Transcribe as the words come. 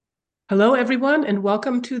Hello, everyone, and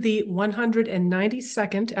welcome to the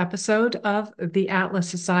 192nd episode of the Atlas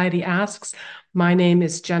Society Asks. My name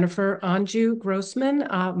is Jennifer Anju Grossman.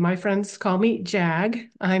 My friends call me JAG.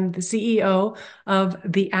 I'm the CEO of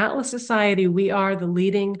the Atlas Society. We are the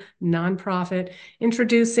leading nonprofit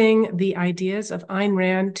introducing the ideas of Ayn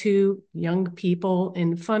Rand to young people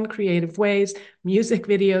in fun, creative ways, music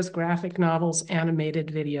videos, graphic novels, animated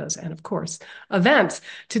videos, and of course, events.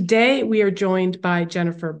 Today, we are joined by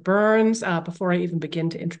Jennifer Burns. Before I even begin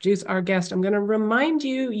to introduce our guest, I'm going to remind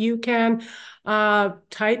you, you can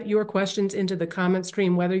type your questions into the comment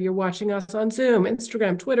stream, whether you're watching us on Zoom,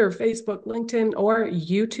 Instagram, Twitter, Facebook, LinkedIn, or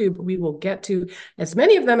YouTube. We will get to as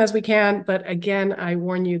many of them as we can. But again, I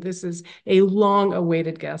warn you, this is a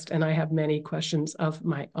long-awaited guest, and I have many questions of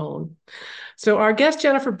my own. So our guest,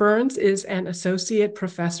 Jennifer Burns, is an associate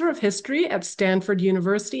professor of history at Stanford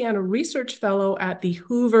University and a research fellow at the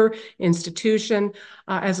Hoover Institution.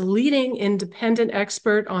 As a leading independent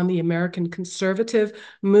expert on the American conservative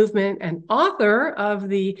movement and author of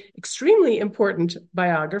the extremely important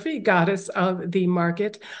biography, Goddess of the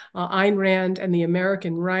Market, Ayn Rand and the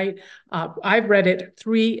American Right. I've read it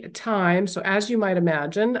 3 times. So as you might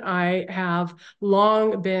imagine, I have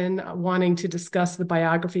long been wanting to discuss the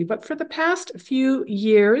biography, but for the past few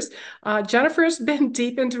years, Jennifer's been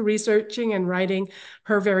deep into researching and writing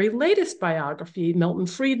her very latest biography, Milton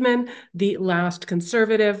Friedman, The Last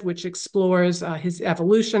Conservative, which explores his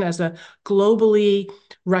evolution as a globally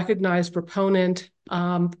recognized proponent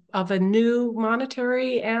of a new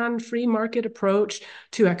monetary and free market approach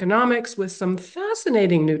to economics, with some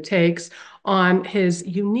fascinating new takes on his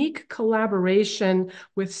unique collaboration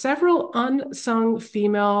with several unsung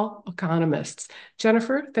female economists.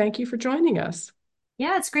 Jennifer, thank you for joining us.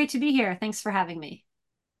 Yeah, it's great to be here. Thanks for having me.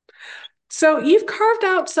 So, you've carved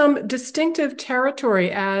out some distinctive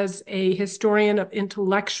territory as a historian of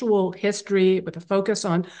intellectual history with a focus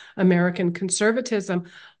on American conservatism.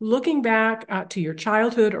 Looking back to your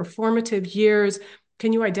childhood or formative years,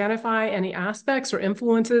 can you identify any aspects or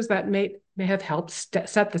influences that may have helped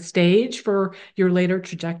set the stage for your later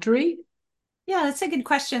trajectory? Yeah, that's a good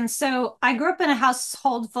question. So I grew up in a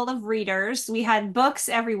household full of readers. We had books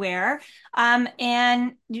everywhere.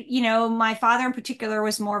 My father in particular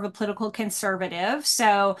was more of a political conservative.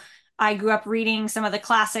 So I grew up reading some of the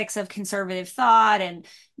classics of conservative thought and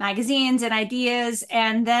magazines and ideas.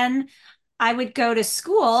 And then I would go to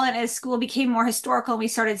school, and as school became more historical and we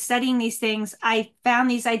started studying these things, I found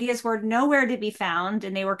these ideas were nowhere to be found,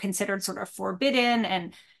 and they were considered sort of forbidden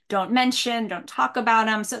and don't mention, don't talk about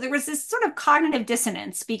them. So there was this sort of cognitive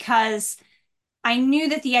dissonance because I knew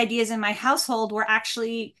that the ideas in my household were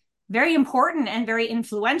actually very important and very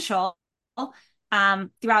influential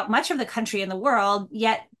throughout much of the country and the world,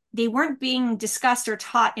 yet they weren't being discussed or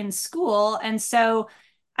taught in school. And so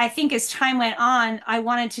I think as time went on, I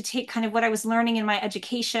wanted to take kind of what I was learning in my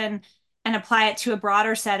education and apply it to a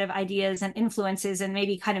broader set of ideas and influences, and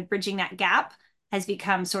maybe kind of bridging that gap has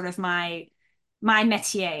become sort of my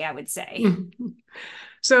métier, I would say.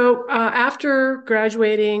 So, after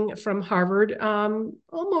graduating from Harvard,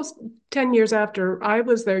 almost 10 years after I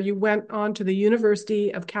was there, you went on to the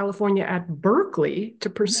University of California at Berkeley to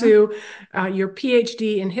Mhm. pursue your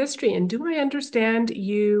PhD in history. And do I understand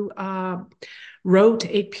you wrote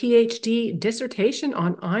a PhD dissertation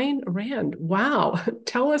on Ayn Rand? Wow.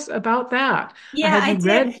 Tell us about that. Yeah, Had I you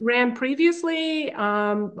read did. Rand previously,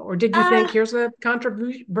 or did you think, Uh, here's a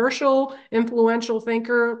controversial, influential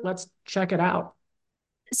thinker? Let's check it out.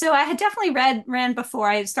 so I had definitely read Rand before.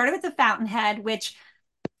 I started with The Fountainhead, which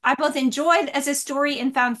I both enjoyed as a story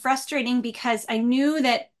and found frustrating because I knew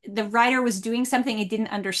that the writer was doing something I didn't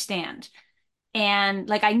understand. And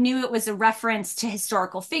like I knew it was a reference to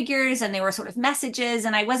historical figures and they were sort of messages,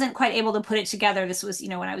 and I wasn't quite able to put it together. This was,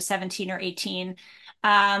 when I was 17 or 18.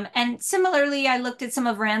 And similarly, I looked at some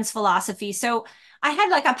of Rand's philosophy. So I had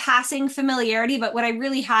like a passing familiarity, but what I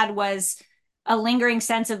really had was a lingering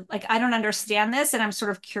sense of like, I don't understand this, and I'm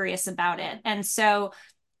sort of curious about it. And so,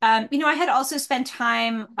 I had also spent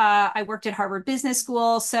time, I worked at Harvard Business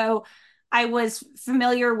School. So I was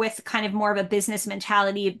familiar with kind of more of a business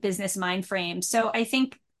mentality, business mind frame. So I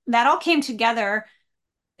think that all came together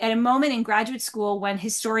at a moment in graduate school when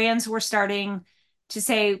historians were starting to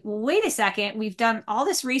say, well, wait a second, we've done all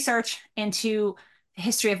this research into the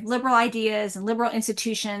history of liberal ideas and liberal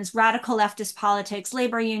institutions, radical leftist politics,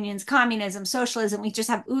 labor unions, communism, socialism. We just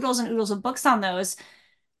have oodles and oodles of books on those.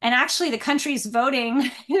 And actually, the country's voting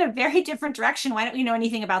in a very different direction. Why don't we know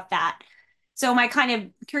anything about that? So my kind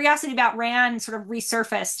of curiosity about Rand sort of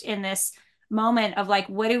resurfaced in this moment of like,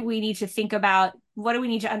 what do we need to think about? What do we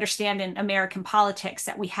need to understand in American politics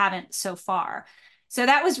that we haven't so far? So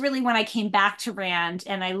that was really when I came back to Rand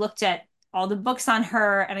and I looked at all the books on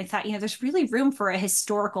her and I thought, there's really room for a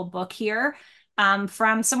historical book here,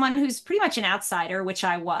 from someone who's pretty much an outsider, which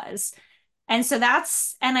I was. And so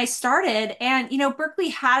and I started, and, Berkeley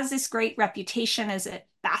has this great reputation as a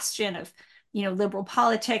bastion of, liberal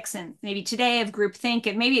politics and maybe today of groupthink.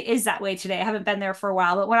 And maybe it is that way today. I haven't been there for a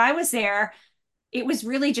while, but when I was there, it was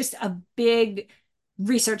really just a big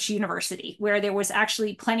research university where there was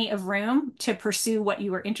actually plenty of room to pursue what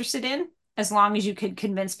you were interested in, as long as you could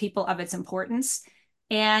convince people of its importance.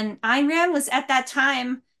 And Ayn Rand was at that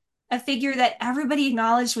time a figure that everybody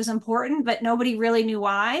acknowledged was important, but nobody really knew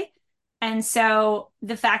why. And so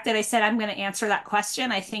the fact that I said I'm going to answer that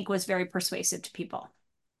question, I think was very persuasive to people.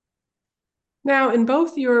 Now, in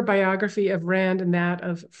both your biography of Rand and that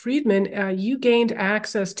of Friedman, you gained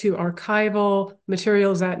access to archival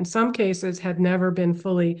materials that in some cases had never been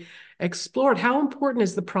fully explored. How important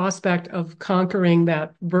is the prospect of conquering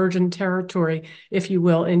that virgin territory, if you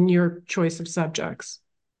will, in your choice of subjects?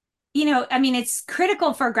 I mean, it's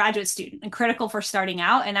critical for a graduate student and critical for starting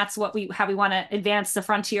out. And that's how we want to advance the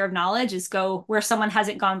frontier of knowledge, is go where someone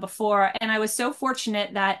hasn't gone before. And I was so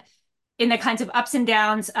fortunate that in the kinds of ups and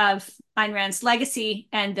downs of Ayn Rand's legacy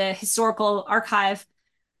and the historical archive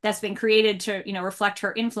that's been created to, reflect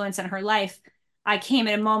her influence and her life, I came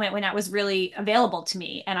at a moment when that was really available to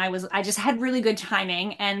me. And I just had really good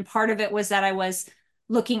timing. And part of it was that I was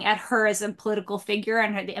looking at her as a political figure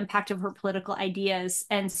and the impact of her political ideas.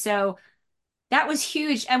 And so that was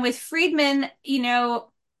huge. And with Friedman,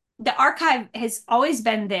 the archive has always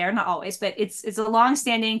been there, not always, but it's a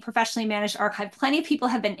long-standing professionally managed archive. Plenty of people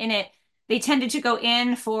have been in it. They tended to go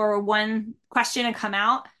in for one question and come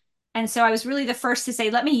out. And so I was really the first to say,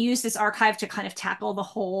 let me use this archive to kind of tackle the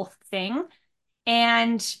whole thing.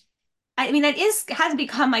 And I mean, has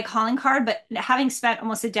become my calling card, but having spent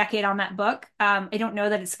almost a decade on that book, I don't know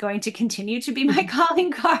that it's going to continue to be my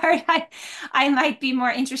calling card. I might be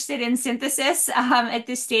more interested in synthesis at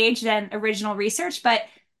this stage than original research, but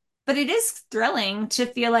it is thrilling to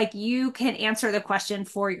feel like you can answer the question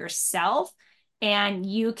for yourself and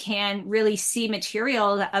you can really see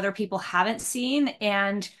material that other people haven't seen.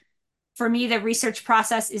 And for me, the research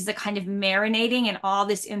process is the kind of marinating in all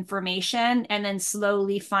this information and then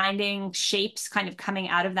slowly finding shapes kind of coming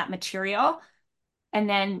out of that material and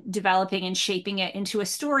then developing and shaping it into a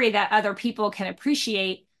story that other people can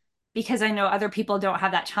appreciate, because I know other people don't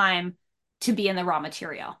have that time to be in the raw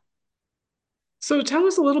material. So tell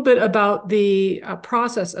us a little bit about the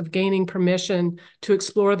process of gaining permission to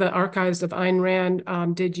explore the archives of Ayn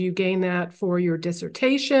Rand. Did you gain that for your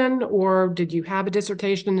dissertation, or did you have a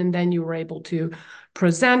dissertation and then you were able to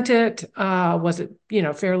present it? Was it,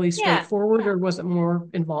 fairly Yeah, straightforward, or was it more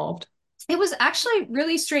involved? it was actually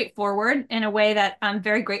really straightforward in a way that I'm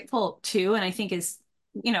very grateful to, and I think is,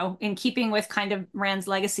 in keeping with kind of Rand's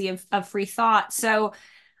legacy of free thought. So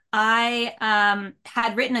I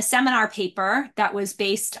had written a seminar paper that was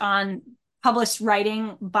based on published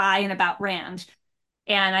writing by and about Rand.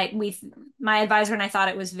 And my advisor and I thought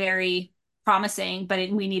it was very promising, but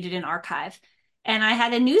we needed an archive. And I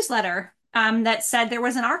had a newsletter that said there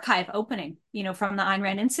was an archive opening, from the Ayn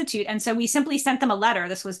Rand Institute. And so we simply sent them a letter.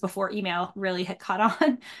 This was before email really had caught on,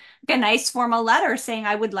 like a nice formal letter saying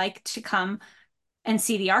I would like to come and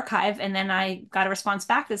see the archive. And then I got a response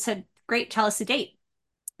back that said, great, tell us a date.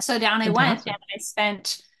 So down I went and Fantastic. I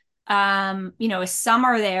spent, a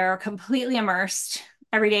summer there completely immersed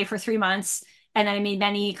every day for 3 months. And then I made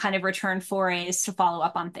many kind of return forays to follow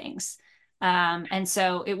up on things. And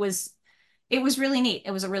so it was really neat.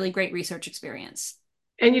 It was a really great research experience.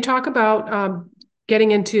 And you talk about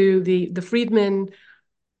getting into the Friedman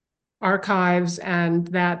archives, and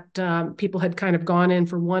that people had kind of gone in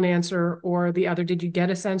for one answer or the other. Did you get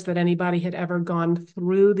a sense that anybody had ever gone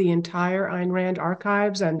through the entire Ayn Rand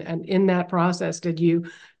archives? And in that process, did you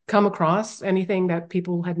come across anything that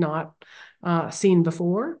people had not seen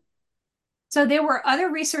before? So there were other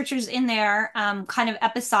researchers in there, kind of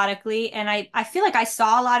episodically, and I feel like I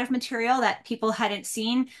saw a lot of material that people hadn't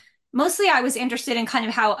seen. Mostly I was interested in kind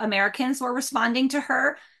of how Americans were responding to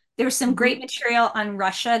her. There was some great Mhm. material on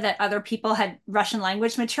Russia that other people had, Russian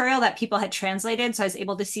language material that people had translated, so I was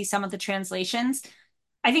able to see some of the translations.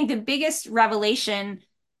 I think the biggest revelation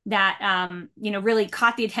that really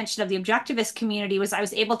caught the attention of the objectivist community was I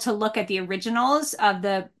was able to look at the originals of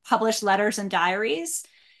the published letters and diaries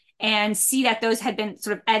and see that those had been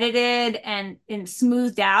sort of edited and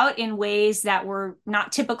smoothed out in ways that were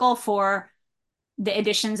not typical for the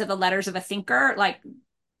editions of the letters of a thinker. Like,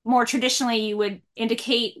 more traditionally, you would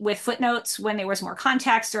indicate with footnotes when there was more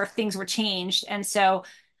context or if things were changed. And so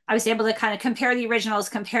I was able to kind of compare the originals,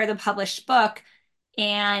 compare the published book,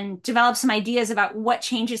 and develop some ideas about what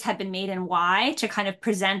changes had been made and why to kind of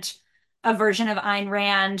present a version of Ayn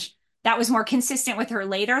Rand that was more consistent with her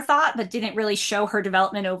later thought, but didn't really show her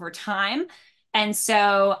development over time. And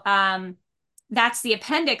so that's the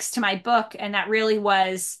appendix to my book. And that really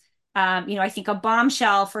was, I think a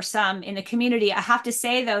bombshell for some in the community. I have to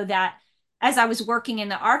say, though, that as I was working in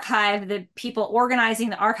the archive, the people organizing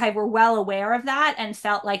the archive were well aware of that and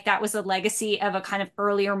felt like that was a legacy of a kind of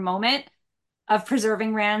earlier moment of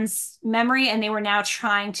preserving Rand's memory, and they were now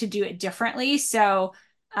trying to do it differently. So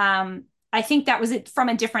I think that was it from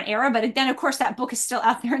a different era. But then, of course, that book is still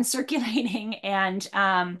out there and circulating, and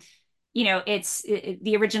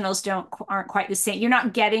the originals aren't quite the same. You're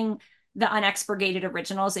not getting the unexpurgated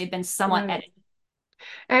originals; they've been somewhat Right.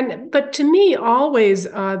 edited. But to me, always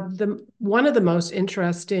the one of the most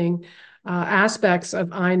interesting aspects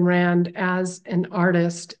of Ayn Rand as an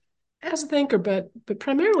artist, as a thinker, but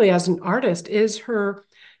primarily as an artist, is her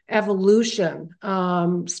evolution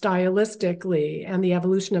stylistically and the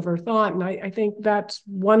evolution of her thought. And I think that's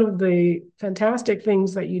one of the fantastic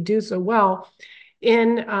things that you do so well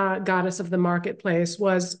in Goddess of the Marketplace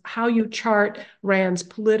was how you chart Rand's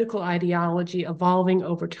political ideology evolving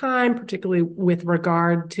over time, particularly with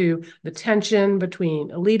regard to the tension between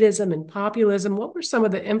elitism and populism. What were some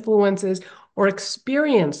of the influences or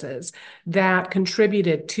experiences that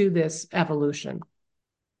contributed to this evolution?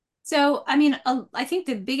 So, I mean, I think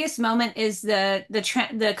the biggest moment is the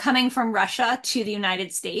coming from Russia to the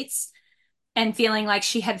United States and feeling like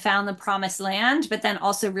she had found the promised land, but then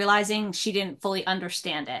also realizing she didn't fully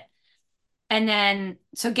understand it. And then,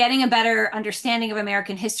 so getting a better understanding of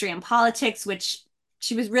American history and politics, which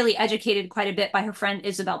she was really educated quite a bit by her friend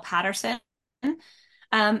Isabel Patterson.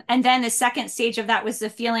 And then the second stage of that was the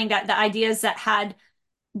feeling that the ideas that had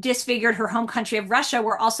disfigured her home country of Russia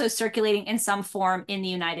were also circulating in some form in the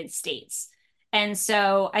United States. And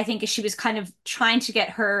so I think she was kind of trying to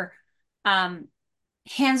get her um,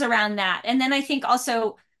 hands around that. And then I think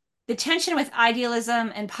also the tension with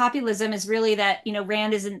idealism and populism is really that,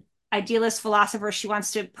 Rand is an idealist philosopher. She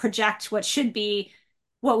wants to project what should be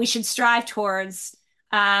what we should strive towards.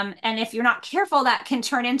 And if you're not careful, that can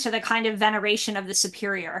turn into the kind of veneration of the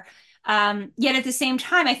superior. Yet at the same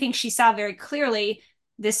time, I think she saw very clearly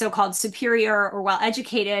the so-called superior or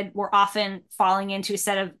well-educated were often falling into a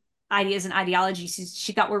set of ideas and ideologies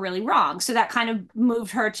she thought were really wrong. So that kind of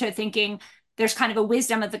moved her to thinking there's kind of a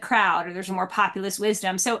wisdom of the crowd or there's a more populist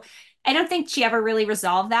wisdom. So I don't think she ever really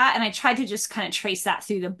resolved that. And I tried to just kind of trace that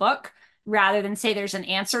through the book rather than say there's an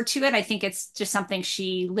answer to it. I think it's just something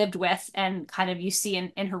she lived with and kind of you see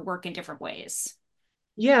in her work in different ways.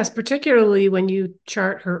 Yes, particularly when you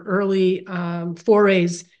chart her early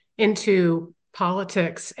forays into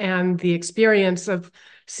politics and the experience of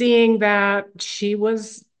seeing that she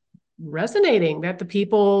was resonating, that the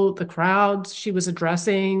people, the crowds she was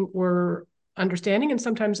addressing were understanding and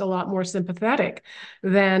sometimes a lot more sympathetic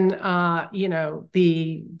than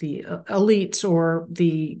the elites or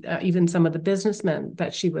the even some of the businessmen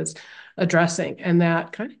that she was addressing, and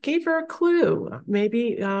that kind of gave her a clue,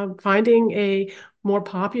 maybe finding a more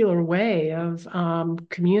popular way of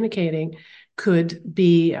communicating could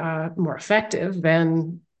be more effective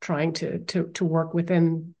than trying to work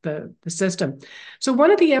within the system. So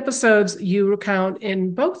one of the episodes you recount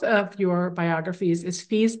in both of your biographies is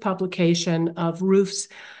Fee's publication of Roofs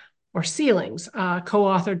or Ceilings,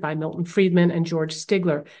 co-authored by Milton Friedman and George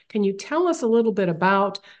Stigler. Can you tell us a little bit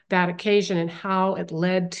about that occasion and how it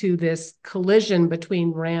led to this collision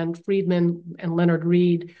between Rand Friedman and Leonard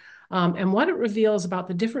Read, and what it reveals about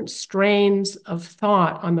the different strains of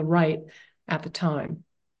thought on the right at the time?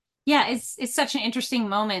 Yeah, it's such an interesting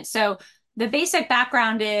moment. So the basic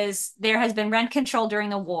background is there has been rent control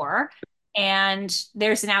during the war, and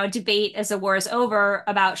there's now a debate as the war is over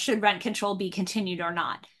about should rent control be continued or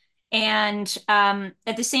not. And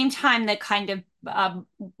at the same time, the kind of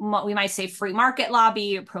what we might say free market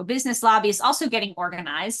lobby or pro-business lobby is also getting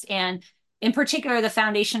organized. And in particular, the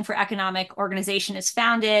Foundation for Economic Organization is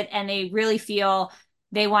founded, and they really feel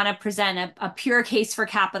they want to present a pure case for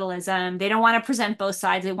capitalism. They don't want to present both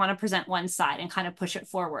sides. They want to present one side and kind of push it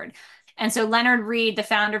forward. And so Leonard Read, the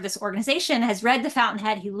founder of this organization, has read The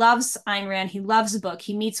Fountainhead. He loves Ayn Rand. He loves the book.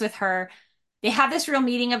 He meets with her. They have this real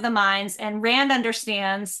meeting of the minds, and Rand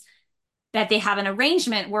understands that they have an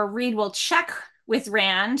arrangement where Read will check with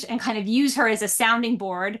Rand and kind of use her as a sounding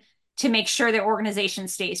board to make sure their organization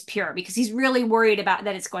stays pure because he's really worried about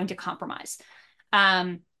that it's going to compromise.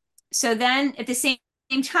 So then at the same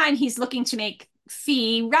time, he's looking to make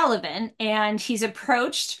Fee relevant, and he's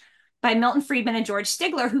approached by Milton Friedman and George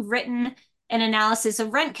Stigler, who've written an analysis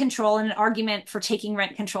of rent control and an argument for taking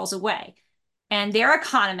rent controls away. and they're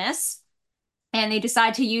economists, and they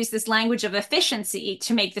decide to use this language of efficiency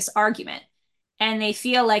to make this argument. And they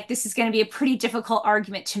feel like this is going to be a pretty difficult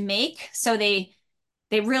argument to make. So they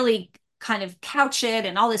really kind of couch it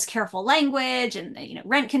in all this careful language, and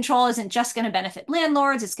rent control isn't just going to benefit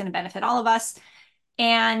landlords, it's going to benefit all of us.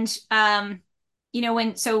 And when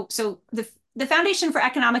the Foundation for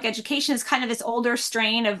Economic Education is kind of this older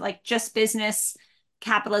strain of like just business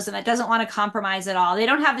capitalism that doesn't want to compromise at all. They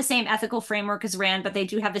don't have the same ethical framework as Rand, but they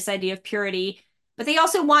do have this idea of purity. But they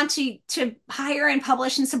also want to hire and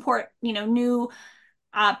publish and support new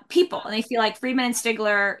people, and they feel like Friedman and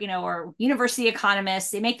Stigler, or university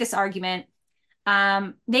economists, they make this argument.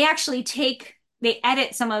 They actually they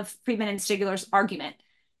edit some of Friedman and Stigler's argument,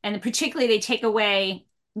 and particularly they take away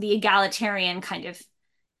the egalitarian kind of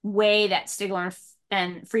way that Stigler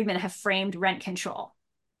and Friedman have framed rent control.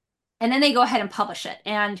 And then they go ahead and publish it.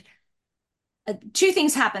 And two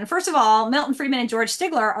things happen. First of all, Milton Friedman and George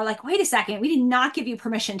Stigler are like, wait a second, we did not give you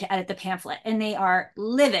permission to edit the pamphlet. And they are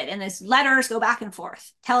livid. And these letters go back and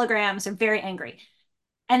forth. Telegrams are very angry.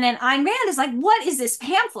 And then Ayn Rand is like, what is this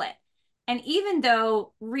pamphlet? And even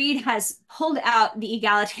though Reed has pulled out the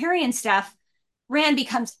egalitarian stuff, Rand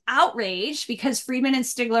becomes outraged because Friedman and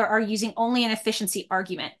Stigler are using only an efficiency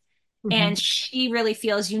argument. Mm-hmm. And she really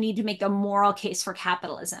feels you need to make a moral case for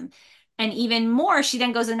capitalism. And even more, she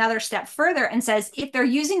then goes another step further and says, if they're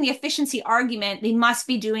using the efficiency argument, they must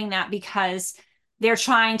be doing that because they're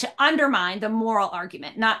trying to undermine the moral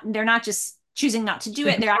argument. They're not just choosing not to do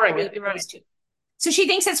it, they're actually opposed to it. So she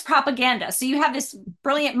thinks it's propaganda. So you have this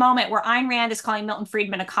brilliant moment where Ayn Rand is calling Milton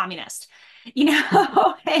Friedman a communist,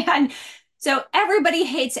 and so everybody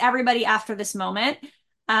hates everybody after this moment.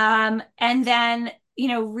 And then,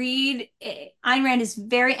 Ayn Rand is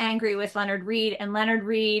very angry with Leonard Read, and Leonard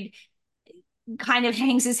Read kind of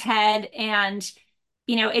hangs his head, and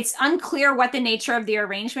it's unclear what the nature of the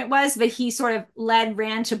arrangement was, but he sort of led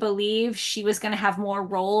Rand to believe she was going to have more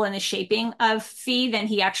role in the shaping of Fee than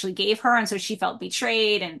he actually gave her, and so she felt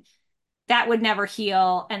betrayed, and that would never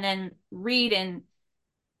heal. And then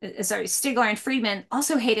Stigler and Friedman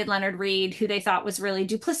also hated Leonard Read, who they thought was really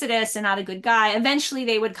duplicitous and not a good guy. Eventually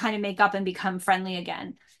they would kind of make up and become friendly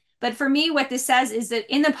again. But for me, what this says is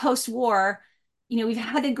that in the post-war, we've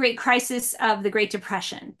had the great crisis of the Great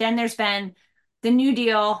Depression. Then there's been the New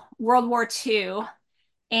Deal, World War II,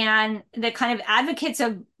 and the kind of advocates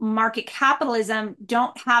of market capitalism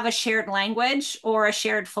don't have a shared language or a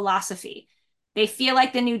shared philosophy. They feel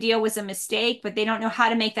like the New Deal was a mistake, but they don't know how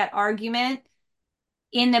to make that argument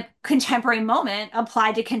in the contemporary moment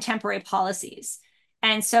applied to contemporary policies.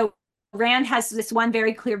 And so Rand has this one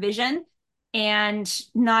very clear vision, and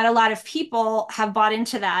not a lot of people have bought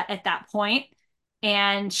into that at that point.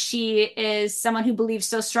 And she is someone who believes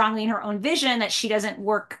so strongly in her own vision that she doesn't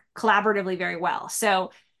work collaboratively very well.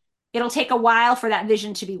 So it'll take a while for that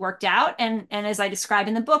vision to be worked out. And as I describe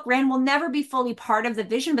in the book, Rand will never be fully part of the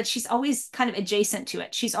vision, but she's always kind of adjacent to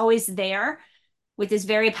it. She's always there with this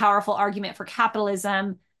very powerful argument for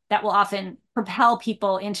capitalism that will often propel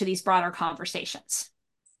people into these broader conversations.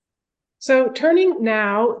 So turning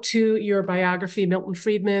now to your biography, Milton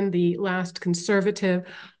Friedman, The Last Conservative,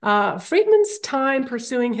 Friedman's time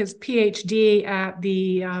pursuing his PhD at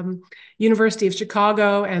the University of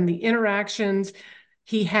Chicago and the interactions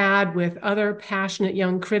he had with other passionate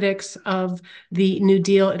young critics of the New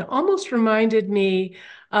Deal, it almost reminded me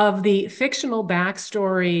of the fictional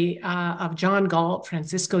backstory of John Galt,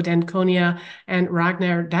 Francisco d'Anconia, and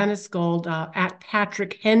Ragnar Danisgold at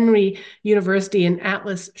Patrick Henry University in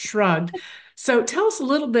Atlas Shrugged. So tell us a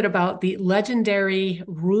little bit about the legendary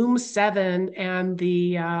Room 7 and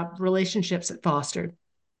the relationships it fostered.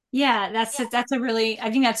 Yeah, that's a really,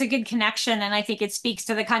 I think that's a good connection. And I think it speaks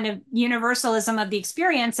to the kind of universalism of the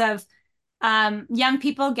experience of young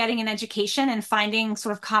people getting an education and finding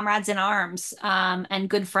sort of comrades in arms, and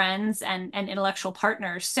good friends and intellectual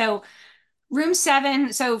partners. So Room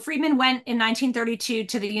 7, so Friedman went in 1932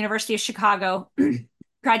 to the University of Chicago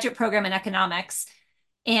graduate program in economics.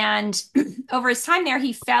 And over his time there,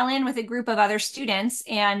 he fell in with a group of other students,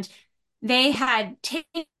 and they had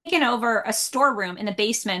taken over a storeroom in the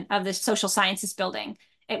basement of the social sciences building.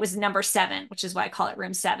 It was number 7, which is why I call it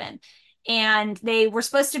Room 7. And they were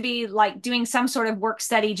supposed to be like doing some sort of work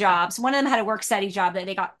study jobs. One of them had a work study job that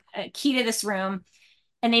they got a key to this room,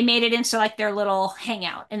 and they made it into like their little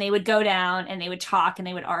hangout, and they would go down and they would talk and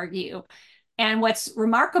they would argue. And what's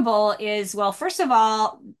remarkable is, well, first of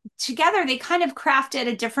all, together they kind of crafted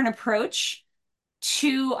a different approach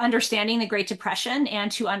to understanding the Great Depression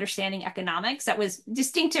and to understanding economics that was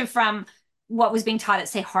distinctive from what was being taught at,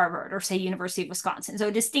 say, Harvard or, say, University of Wisconsin. So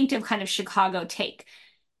a distinctive kind of Chicago take.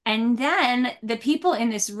 And then the people in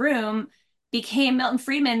this room became Milton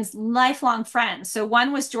Friedman's lifelong friends. So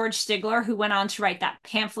one was George Stigler, who went on to write that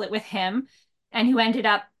pamphlet with him and who ended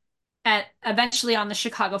up at eventually on the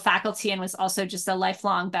Chicago faculty and was also just a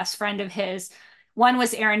lifelong best friend of his. One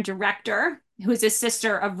was Aaron Director, who is a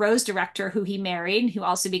sister of Rose Director, who he married, who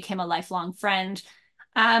also became a lifelong friend.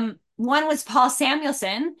 One was Paul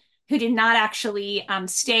Samuelson, who did not actually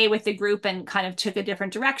stay with the group and kind of took a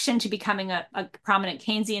different direction to becoming a prominent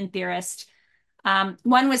Keynesian theorist.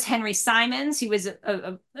 One was Henry Simons. He was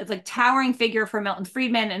a like towering figure for Milton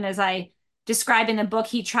Friedman, and as I describe in the book,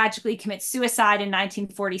 he tragically commits suicide in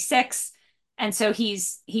 1946, and so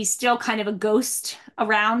he's still kind of a ghost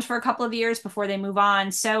around for a couple of years before they move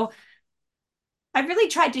on. So I really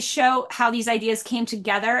tried to show how these ideas came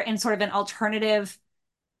together in sort of an alternative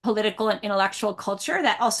political and intellectual culture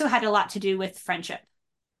that also had a lot to do with friendship.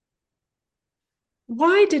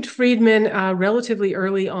 Why did Friedman, relatively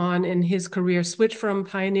early on in his career, switch from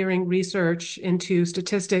pioneering research into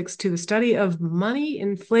statistics to the study of money,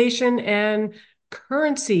 inflation, and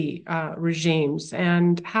currency regimes?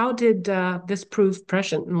 And how did this prove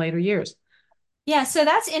prescient in later years? Yeah, so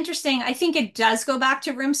that's interesting. I think it does go back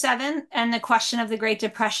to Room 7 and the question of the Great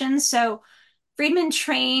Depression. So Friedman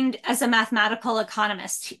trained as a mathematical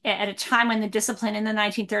economist at a time when the discipline in the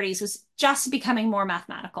 1930s was just becoming more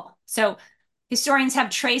mathematical. So historians have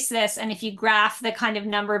traced this, and if you graph the kind of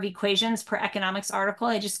number of equations per economics article,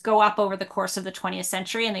 they just go up over the course of the 20th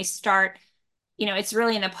century and they start, it's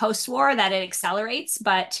really in the post-war that it accelerates,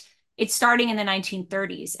 but it's starting in the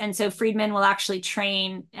 1930s. And so Friedman will actually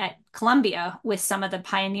train at Columbia with some of the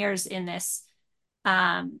pioneers in this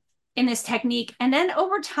technique. And then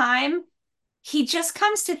over time, he just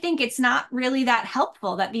comes to think it's not really that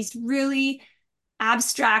helpful, that these really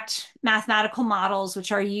abstract mathematical models,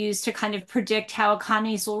 which are used to kind of predict how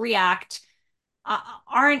economies will react,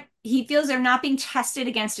 aren't, he feels they're not being tested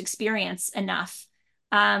against experience enough.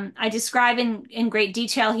 I describe in great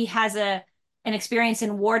detail, he has an experience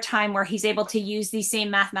in wartime where he's able to use these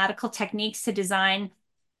same mathematical techniques to design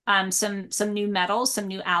some new metals, some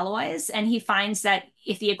new alloys, and he finds that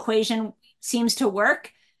if the equation seems to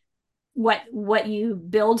work, what you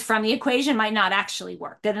build from the equation might not actually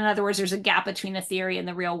work. That in other words, there's a gap between the theory and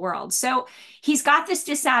the real world. So he's got this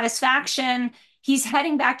dissatisfaction. He's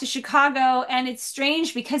heading back to Chicago, and it's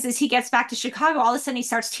strange because as he gets back to Chicago, all of a sudden he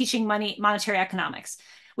starts teaching monetary economics,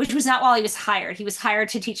 which was not while he was hired. He was hired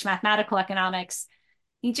to teach mathematical economics.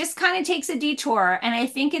 He just kind of takes a detour, and I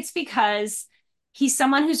think it's because he's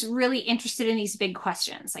someone who's really interested in these big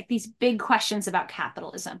questions, like these big questions about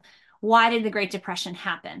capitalism. Why did the Great Depression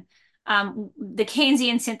happen? The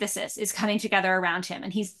Keynesian synthesis is coming together around him,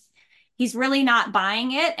 and he's really not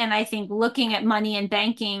buying it. And I think looking at money and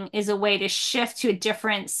banking is a way to shift to a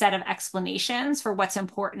different set of explanations for what's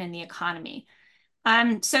important in the economy.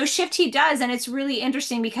 So shift he does, and it's really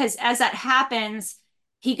interesting because as that happens,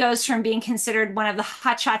 he goes from being considered one of the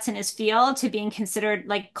hotshots in his field to being considered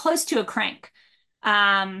like close to a crank.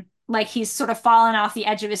 Like he's sort of fallen off the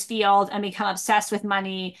edge of his field and become obsessed with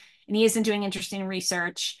money, and he isn't doing interesting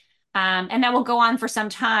research. And that will go on for some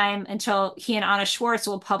time until he and Anna Schwartz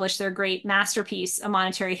will publish their great masterpiece, A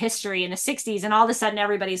Monetary History, in the 60s. And all of a sudden,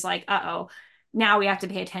 everybody's like, uh-oh, now we have to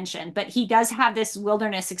pay attention. But he does have this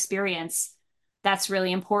wilderness experience that's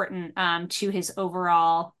really important to his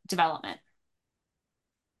overall development.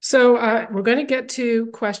 So we're going to get to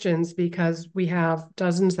questions because we have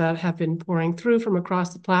dozens that have been pouring through from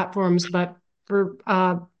across the platforms. But for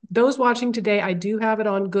those watching today, I do have it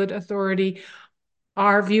on good authority.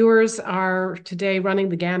 Our viewers are today running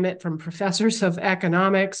the gamut from professors of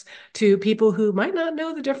economics to people who might not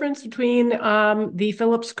know the difference between the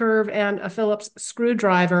Phillips curve and a Phillips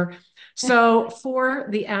screwdriver. So for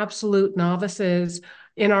the absolute novices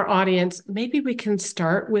in our audience, maybe we can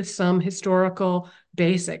start with some historical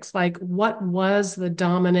basics, like what was the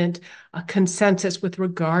dominant consensus with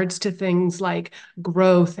regards to things like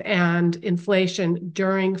growth and inflation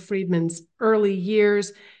during Friedman's early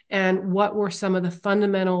years, and what were some of the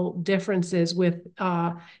fundamental differences with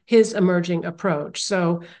his emerging approach.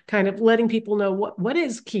 So kind of letting people know what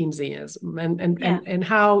is Keynesianism and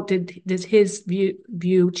how did his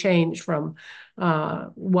view change from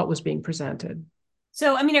what was being presented.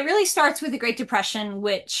 So, I mean, it really starts with the Great Depression,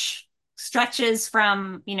 which stretches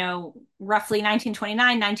from, roughly 1929,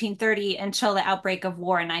 1930 until the outbreak of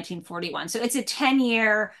war in 1941. So it's a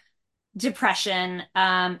 10-year depression.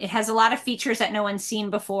 It has a lot of features that no one's seen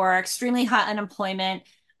before, extremely high unemployment,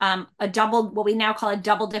 what we now call a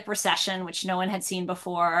double dip recession, which no one had seen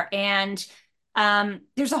before. And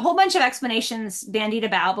there's a whole bunch of explanations bandied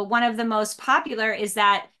about, but one of the most popular is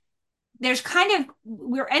that there's kind of,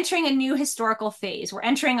 we're entering a new historical phase. We're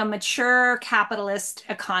entering a mature capitalist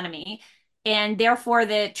economy. And therefore,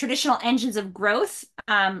 the traditional engines of growth,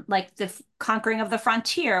 like the conquering of the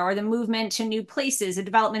frontier or the movement to new places, the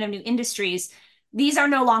development of new industries, these are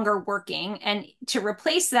no longer working. And to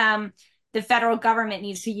replace them, the federal government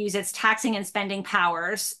needs to use its taxing and spending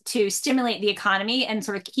powers to stimulate the economy and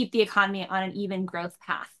sort of keep the economy on an even growth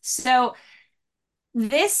path. So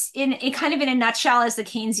this in kind of in a nutshell is the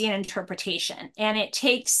Keynesian interpretation. And it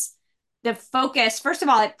takes the focus, first of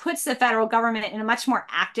all, it puts the federal government in a much more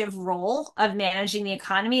active role of managing the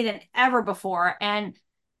economy than ever before. And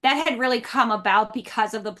that had really come about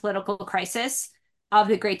because of the political crisis of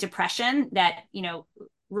the Great Depression that,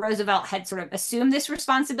 Roosevelt had sort of assumed this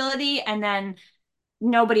responsibility, and then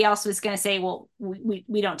nobody else was going to say, well,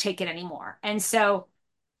 we don't take it anymore. And so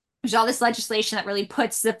there's all this legislation that really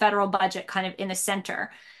puts the federal budget kind of in the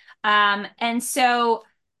center. And so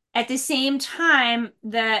at the same time,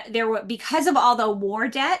 because of all the war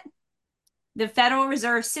debt, the Federal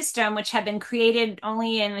Reserve System, which had been created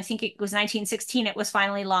only in, I think it was 1916, it was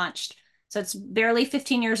finally launched. So it's barely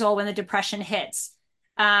 15 years old when the Depression hits.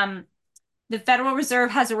 The Federal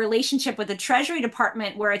Reserve has a relationship with the Treasury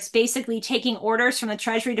Department where it's basically taking orders from the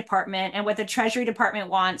Treasury Department, and what the Treasury Department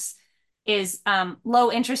wants is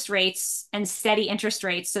low interest rates and steady interest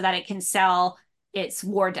rates so that it can sell its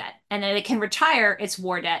war debt and then it can retire its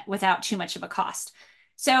war debt without too much of a cost.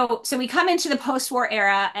 So we come into the post-war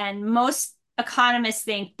era, and most economists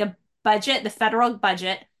think the budget, the federal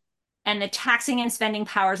budget, and the taxing and spending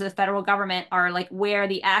powers of the federal government are like where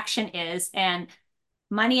the action is, and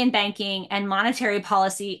money and banking and monetary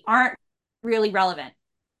policy aren't really relevant.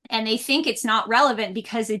 And they think it's not relevant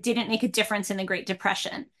because it didn't make a difference in the Great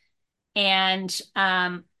Depression. And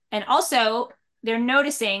also they're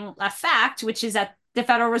noticing a fact, which is that the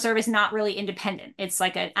Federal Reserve is not really independent. It's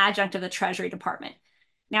like an adjunct of the Treasury Department.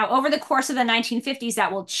 Now, over the course of the 1950s,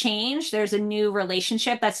 that will change. There's a new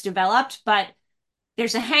relationship that's developed, but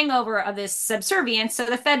there's a hangover of this subservience. So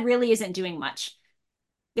the Fed really isn't doing much.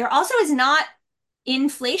 There also is not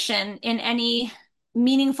inflation in any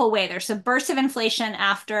meaningful way. There's subversive inflation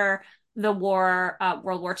after the war,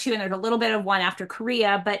 World War II, and there's a little bit of one after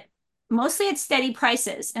Korea, but mostly it's steady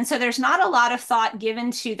prices. And so there's not a lot of thought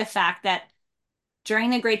given to the fact that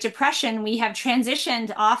during the Great Depression, we have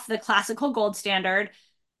transitioned off the classical gold standard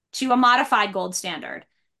to a modified gold standard.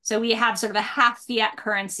 So we have sort of a half fiat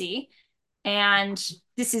currency. And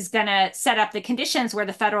this is going to set up the conditions where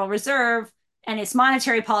the Federal Reserve and its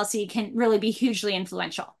monetary policy can really be hugely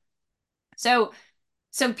influential. So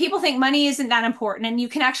people think money isn't that important. And you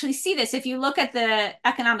can actually see this. If you look at the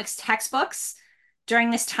economics textbooks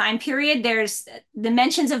during this time period, there's the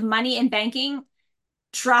mentions of money and banking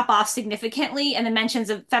drop off significantly, and the mentions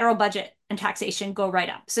of federal budget and taxation go right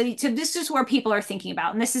up. So this is where people are thinking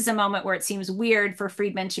about. And this is a moment where it seems weird for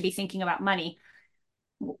Friedman to be thinking about money.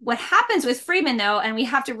 What happens with Friedman, though, and we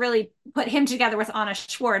have to really put him together with Anna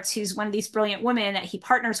Schwartz, who's one of these brilliant women that he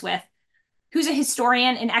partners with, who's a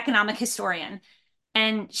historian, an economic historian.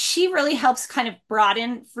 And she really helps kind of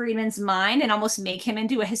broaden Friedman's mind and almost make him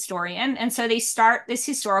into a historian. And so they start this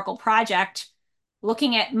historical project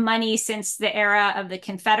looking at money since the era of the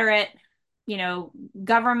Confederate,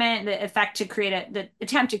 government, the attempt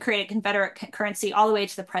to create a Confederate currency all the way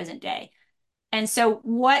to the present day. And so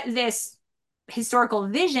what this historical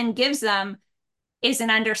vision gives them is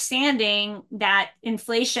an understanding that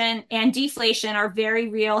inflation and deflation are very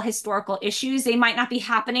real historical issues. They might not be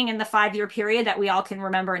happening in the 5-year period that we all can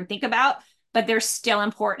remember and think about, but they're still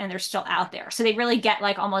important and they're still out there. So they really get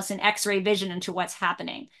like almost an X-ray vision into what's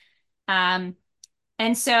happening.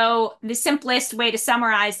 And so the simplest way to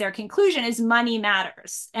summarize their conclusion is money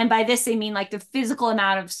matters. And by this, they mean like the physical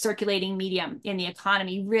amount of circulating medium in the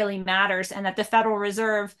economy really matters, and that the Federal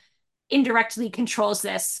Reserve indirectly controls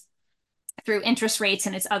this through interest rates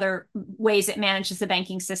and its other ways it manages the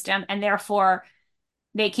banking system. And therefore,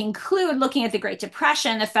 they conclude, looking at the Great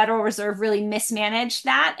Depression, the Federal Reserve really mismanaged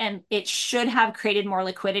that, and it should have created more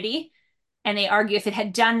liquidity. And they argue if it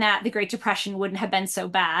had done that, the Great Depression wouldn't have been so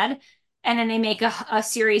bad. And then they make a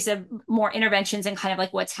series of more interventions and kind of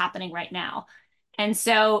like what's happening right now. And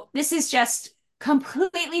so this is just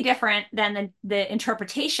completely different than the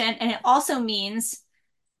interpretation. And it also means,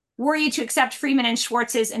 were you to accept Friedman and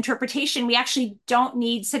Schwartz's interpretation, we actually don't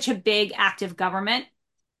need such a big active government.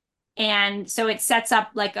 And so it sets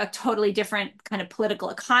up like a totally different kind of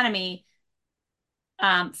political economy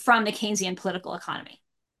from the Keynesian political economy.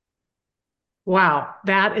 Wow,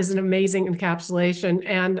 that is an amazing encapsulation.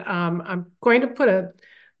 And I'm going to put a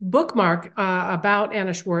bookmark about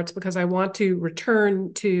Anna Schwartz because I want to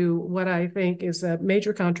return to what I think is a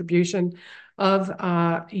major contribution of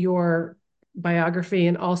your biography,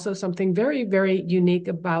 and also something very, very unique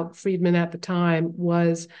about Friedman at the time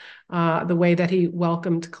was the way that he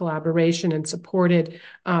welcomed collaboration and supported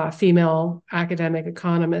female academic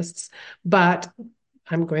economists. But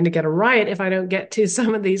I'm going to get a riot if I don't get to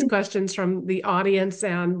some of these questions from the audience,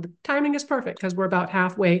 and the timing is perfect because we're about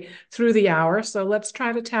halfway through the hour. So let's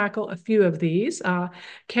try to tackle a few of these.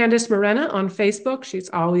 Candice Morena on Facebook, she's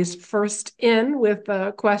always first in with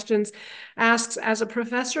questions, asks, as a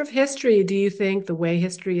professor of history, do you think the way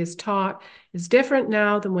history is taught is different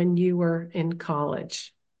now than when you were in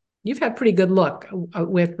college? You've had pretty good look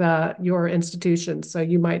with your institution, so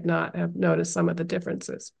you might not have noticed some of the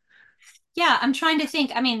differences. Yeah, I'm trying to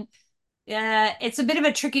think. I mean, it's a bit of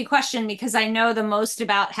a tricky question because I know the most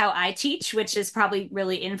about how I teach, which is probably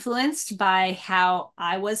really influenced by how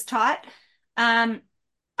I was taught. Um,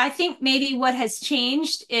 I think maybe what has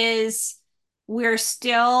changed is we're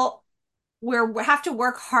still we have to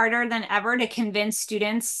work harder than ever to convince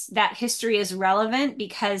students that history is relevant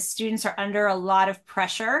because students are under a lot of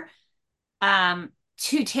pressure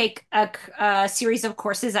to take a series of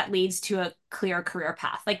courses that leads to a clear career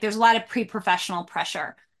path. Like there's a lot of pre-professional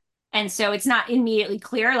pressure. And so it's not immediately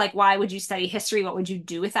clear, like, why would you study history? What would you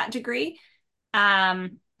do with that degree?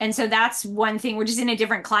 And so that's one thing. We're just in a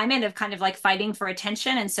different climate of kind of like fighting for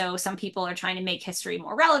attention. And so some people are trying to make history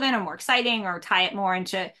more relevant or more exciting or tie it more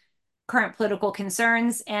into current political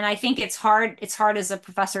concerns. And I think it's hard. It's hard as a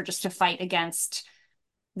professor just to fight against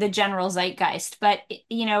the general zeitgeist. But,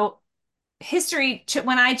 you know, history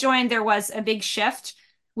when I joined, there was a big shift.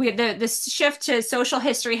 We had the shift to social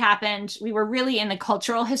history happened. We were really in the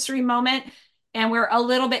cultural history moment, and we're a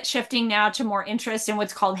little bit shifting now to more interest in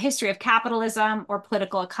what's called history of capitalism or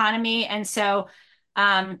political economy. And so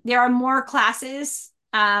there are more classes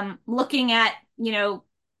looking at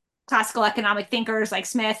classical economic thinkers like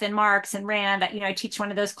Smith and Marx and Rand. I teach one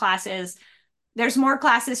of those classes. There's more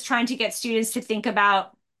classes trying to get students to think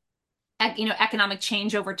about economic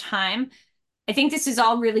change over time. I think this is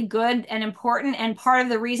all really good and important. And part of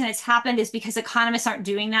the reason it's happened is because economists aren't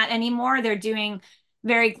doing that anymore. They're doing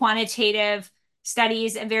very quantitative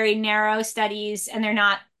studies and very narrow studies, and they're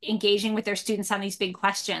not engaging with their students on these big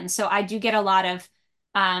questions. So I do get a lot of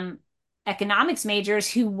economics majors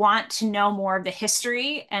who want to know more of the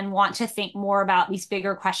history and want to think more about these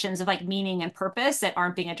bigger questions of like meaning and purpose that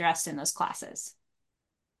aren't being addressed in those classes.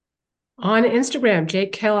 On Instagram,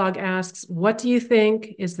 Jake Kellogg asks, what do you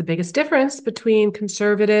think is the biggest difference between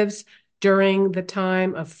conservatives during the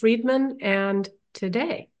time of Friedman and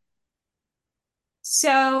today?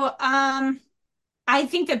 So I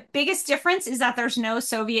think the biggest difference is that there's no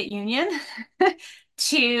Soviet Union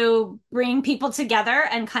to bring people together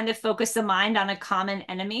and kind of focus the mind on a common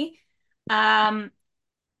enemy. Um,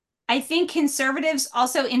 I think conservatives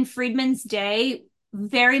also in Friedman's day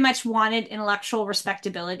very much wanted intellectual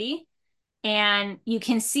respectability. And you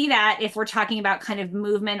can see that if we're talking about kind of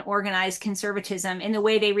movement organized conservatism in the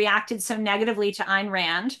way they reacted so negatively to Ayn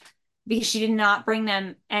Rand, because she did not bring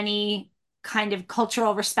them any kind of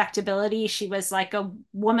cultural respectability. She was like a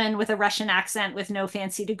woman with a Russian accent with no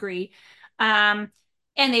fancy degree. And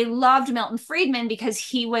they loved Milton Friedman because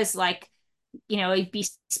he was like, a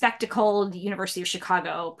bespectacled University of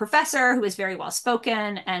Chicago professor who was very well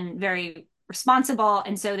spoken and very responsible.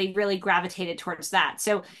 And so they really gravitated towards that.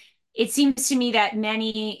 So it seems to me that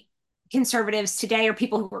many conservatives today, or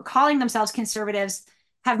people who are calling themselves conservatives,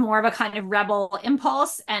 have more of a kind of rebel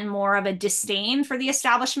impulse and more of a disdain for the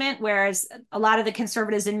establishment, whereas a lot of the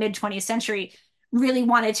conservatives in mid 20th century really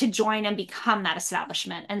wanted to join and become that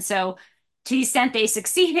establishment. And so to the extent they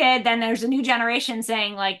succeeded, then there's a new generation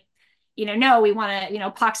saying like, no, we want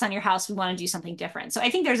to, pox on your house. We want to do something different. So I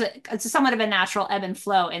think it's somewhat of a natural ebb and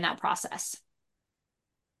flow in that process.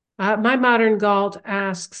 My Modern Galt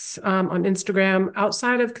asks on Instagram,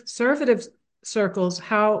 outside of conservative circles,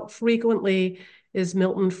 how frequently is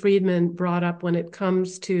Milton Friedman brought up when it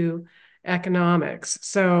comes to economics?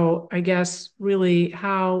 So I guess really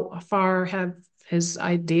how far have his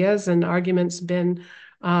ideas and arguments been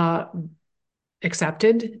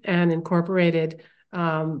accepted and incorporated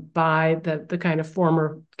by the kind of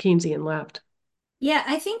former Keynesian left? Yeah,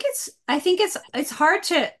 I think it's hard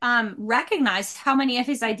to recognize how many of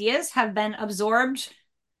his ideas have been absorbed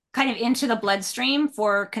kind of into the bloodstream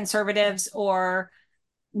for conservatives or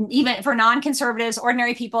even for non-conservatives,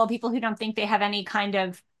 ordinary people who don't think they have any kind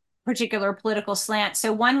of particular political slant.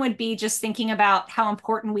 So one would be just thinking about how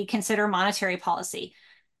important we consider monetary policy.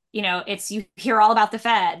 it's you hear all about the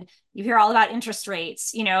Fed, you hear all about interest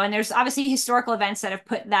rates, and there's obviously historical events that have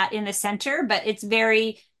put that in the center, but it's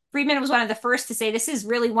very Friedman was one of the first to say this is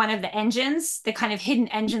really one of the engines, the kind of hidden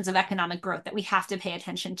engines of economic growth that we have to pay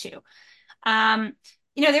attention to. Um,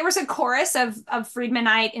 there was a chorus of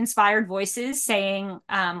Friedmanite inspired voices saying,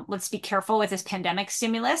 let's be careful with this pandemic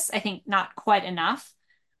stimulus. I think not quite enough.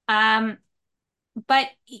 Um, but,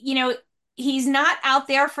 he's not out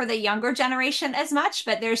there for the younger generation as much,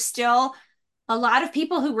 but there's still a lot of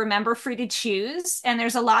people who remember Free to Choose. And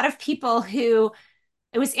there's a lot of people who,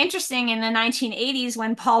 it was interesting in the 1980s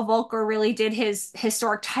when Paul Volcker really did his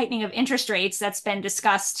historic tightening of interest rates that's been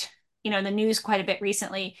discussed, in the news quite a bit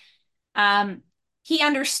recently. Um, he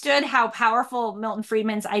understood how powerful Milton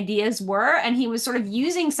Friedman's ideas were, and he was sort of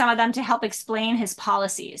using some of them to help explain his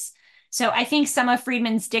policies. So I think some of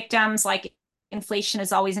Friedman's dictums, like inflation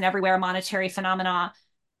is always and everywhere a monetary phenomena,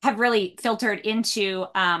 have really filtered into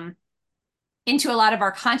a lot of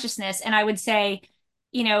our consciousness. And I would say,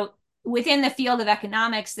 within the field of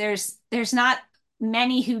economics, there's not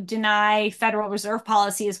many who deny Federal Reserve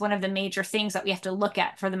policy as one of the major things that we have to look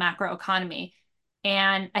at for the macro economy.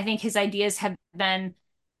 And I think his ideas have been,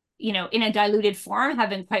 in a diluted form, have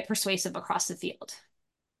been quite persuasive across the field.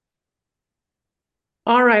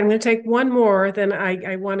 All right, I'm going to take one more. Then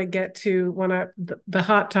I want to get to one of the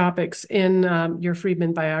hot topics in your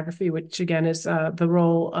Friedman biography, which again is the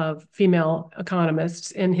role of female economists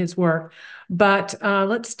in his work. But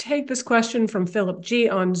let's take this question from Philip G.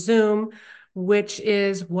 on Zoom, which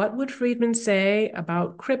is, what would Friedman say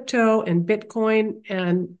about crypto and Bitcoin?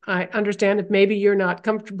 And I understand if maybe you're not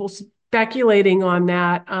comfortable speculating on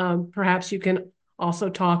that, perhaps you can also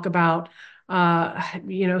talk about,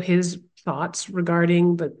 his thoughts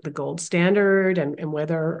regarding the gold standard and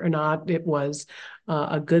whether or not it was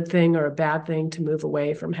a good thing or a bad thing to move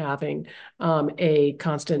away from having a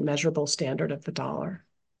constant measurable standard of the dollar.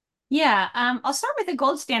 Yeah, I'll start with the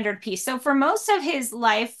gold standard piece. So for most of his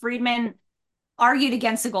life, Friedman argued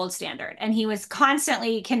against the gold standard, and he was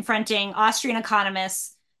constantly confronting Austrian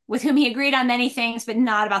economists with whom he agreed on many things, but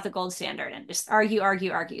not about the gold standard, and just argue,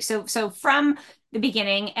 argue, argue. So from the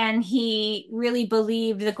beginning, and he really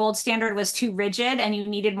believed the gold standard was too rigid and you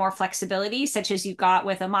needed more flexibility, such as you got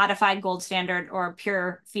with a modified gold standard or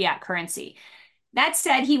pure fiat currency. That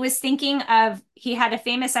said, he had a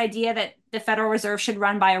famous idea that the Federal Reserve should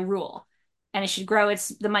run by a rule, and it should grow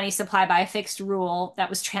the money supply by a fixed rule that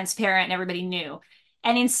was transparent and everybody knew.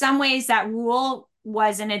 And in some ways, that rule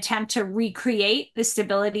was an attempt to recreate the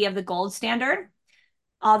stability of the gold standard,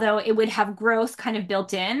 although it would have growth kind of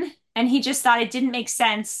built in. And he just thought it didn't make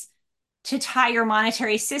sense to tie your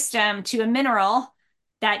monetary system to a mineral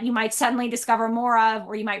that you might suddenly discover more of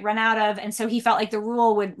or you might run out of. And so he felt like the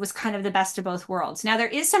rule was kind of the best of both worlds. Now, there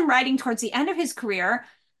is some writing towards the end of his career.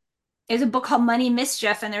 There's a book called Money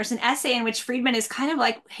Mischief, and there's an essay in which Friedman is kind of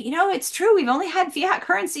like, it's true. We've only had fiat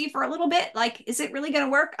currency for a little bit. Like, is it really going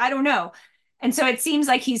to work? I don't know. And so it seems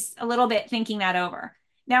like he's a little bit thinking that over.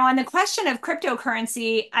 Now, on the question of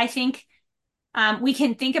cryptocurrency, I think we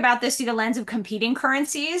can think about this through the lens of competing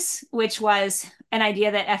currencies, which was an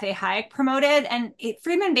idea that F.A. Hayek promoted. And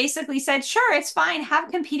Friedman basically said, sure, it's fine,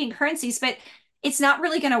 have competing currencies, but it's not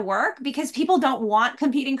really going to work because people don't want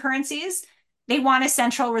competing currencies. They want a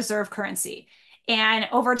central reserve currency. And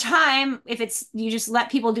over time, if you just let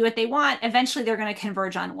people do what they want, eventually they're going to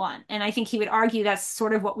converge on one. And I think he would argue that's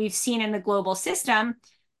sort of what we've seen in the global system.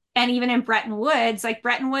 And even in Bretton Woods, like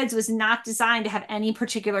Bretton Woods was not designed to have any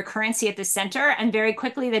particular currency at the center. And very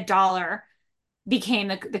quickly, the dollar became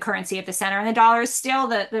the currency at the center. And the dollar is still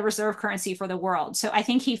the reserve currency for the world. So I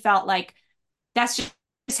think he felt like that's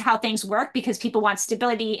just how things work because people want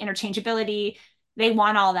stability, interchangeability. They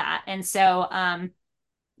want all that. And so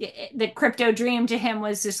the crypto dream to him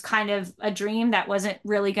was just kind of a dream that wasn't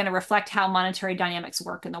really going to reflect how monetary dynamics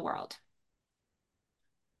work in the world.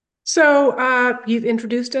 So you've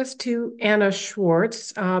introduced us to Anna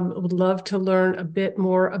Schwartz. Would love to learn a bit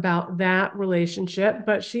more about that relationship,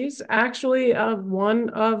 but she's actually one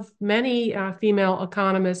of many female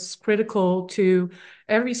economists critical to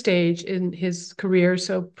every stage in his career.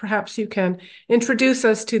 So perhaps you can introduce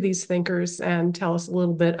us to these thinkers and tell us a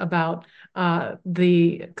little bit about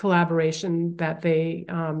the collaboration that they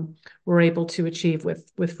were able to achieve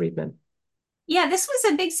with Friedman. Yeah, this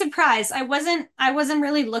was a big surprise. I wasn't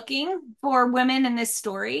really looking for women in this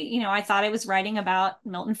story. I thought I was writing about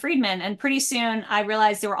Milton Friedman, and pretty soon I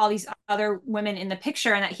realized there were all these other women in the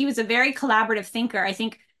picture and that he was a very collaborative thinker. I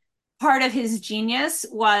think part of his genius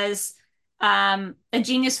was a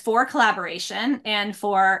genius for collaboration and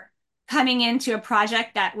for coming into a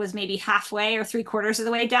project that was maybe halfway or three-quarters of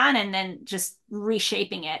the way done and then just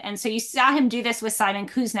reshaping it. And so you saw him do this with Simon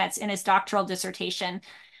Kuznets in his doctoral dissertation.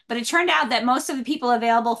 But it turned out that most of the people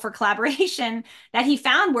available for collaboration that he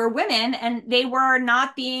found were women, and they were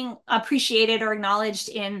not being appreciated or acknowledged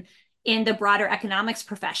in the broader economics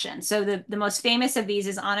profession. So the most famous of these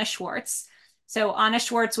is Anna Schwartz. So Anna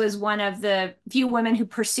Schwartz was one of the few women who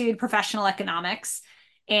pursued professional economics.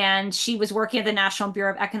 And she was working at the National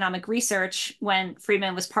Bureau of Economic Research when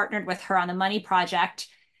Friedman was partnered with her on the Money Project.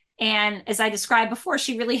 And as I described before,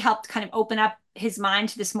 she really helped kind of open up his mind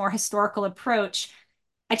to this more historical approach.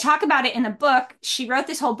 I talk about it in the book. She wrote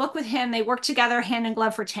this whole book with him. They worked together hand in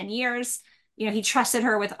glove for 10 years. He trusted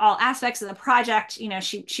her with all aspects of the project.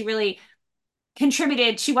 She really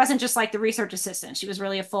contributed. She wasn't just like the research assistant. She was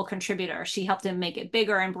really a full contributor. She helped him make it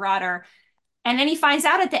bigger and broader. And then he finds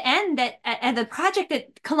out at the end that at the project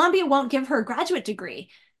that Columbia won't give her a graduate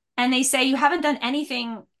degree. And they say, you haven't done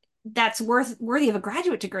anything that's worthy of a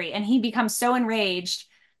graduate degree. And he becomes so enraged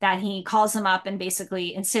that he calls them up and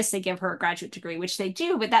basically insists they give her a graduate degree, which they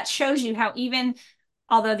do. But that shows you how even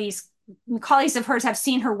although these colleagues of hers have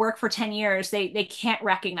seen her work for 10 years, they can't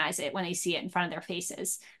recognize it when they see it in front of their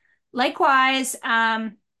faces. Likewise,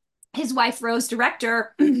 his wife, Rose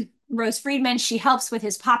Director, Rose Friedman, she helps with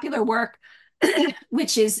his popular work,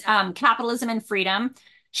 which is Capitalism and Freedom.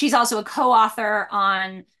 She's also a co-author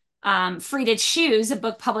on Friedman's Shoes, a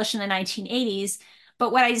book published in the 1980s.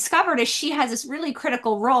 But what I discovered is she has this really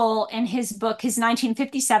critical role in his book, his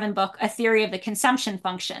 1957 book, A Theory of the Consumption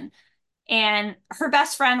Function. And her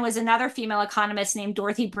best friend was another female economist named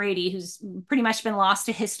Dorothy Brady, who's pretty much been lost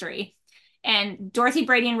to history. And Dorothy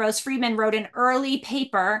Brady and Rose Friedman wrote an early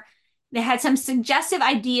paper that had some suggestive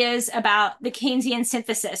ideas about the Keynesian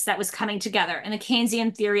synthesis that was coming together and the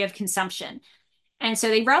Keynesian theory of consumption. And so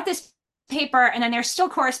they wrote this paper, and then they're still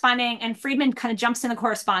corresponding, and Friedman kind of jumps in the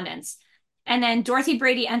correspondence. And then Dorothy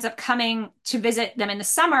Brady ends up coming to visit them in the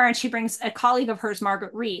summer, and she brings a colleague of hers,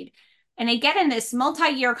 Margaret Reed. And they get in this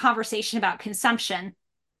multi-year conversation about consumption.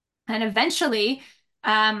 And eventually,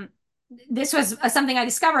 this was something I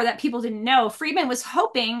discovered that people didn't know. Friedman was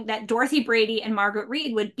hoping that Dorothy Brady and Margaret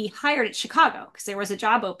Reed would be hired at Chicago because there was a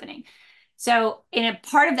job opening. So in a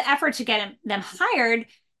part of the effort to get them hired,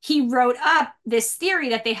 he wrote up this theory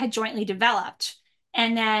that they had jointly developed.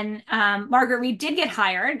 And then Margaret Reed did get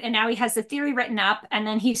hired, and now he has the theory written up, and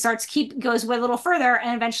then he goes a little further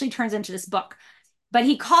and eventually turns into this book. But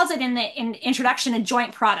he calls it in the introduction a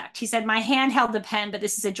joint product. He said, my hand held the pen, but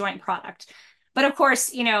this is a joint product. But of course,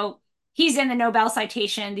 he's in the Nobel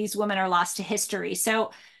citation. These women are lost to history.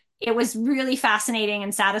 So it was really fascinating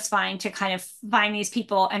and satisfying to kind of find these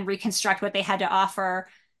people and reconstruct what they had to offer.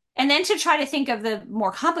 And then to try to think of the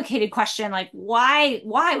more complicated question, like why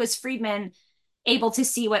was Friedman able to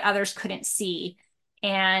see what others couldn't see?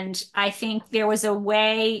 And I think there was a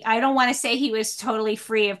way, I don't want to say he was totally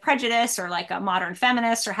free of prejudice or like a modern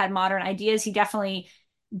feminist or had modern ideas. He definitely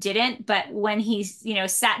didn't. But when he,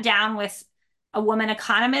 sat down with a woman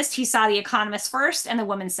economist, he saw the economist first and the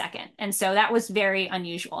woman second. And so that was very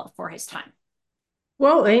unusual for his time.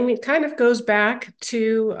 Well, Amy, it kind of goes back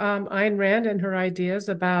to Ayn Rand and her ideas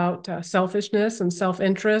about selfishness and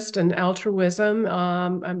self-interest and altruism.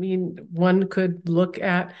 I mean, one could look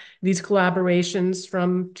at these collaborations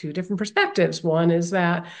from two different perspectives. One is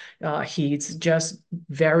that he's just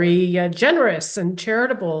very generous and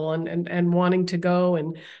charitable and wanting to go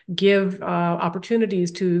and give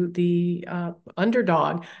opportunities to the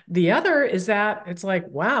underdog. The other is that it's like,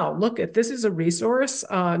 wow, look, if this is a resource,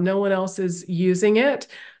 no one else is using it.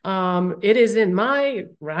 It is in my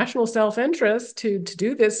rational self-interest to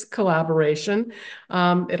do this collaboration.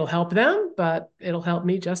 It'll help them, but it'll help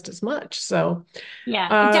me just as much. So,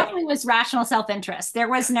 yeah, it definitely was rational self-interest. There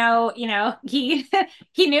was no, he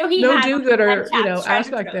knew he no had do-gooder, treasure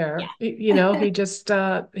aspect trove. there. Yeah. He just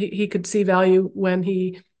he could see value when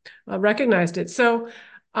he recognized it. So.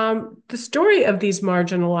 The story of these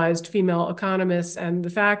marginalized female economists and the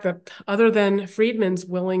fact that other than Friedman's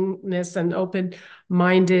willingness and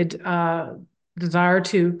open-minded desire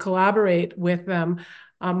to collaborate with them,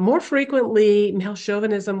 more frequently, male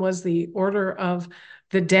chauvinism was the order of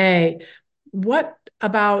the day. What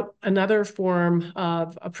about another form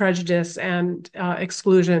of prejudice and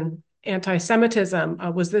exclusion? Anti-Semitism.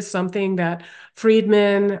 Was this something that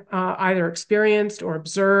Friedman either experienced or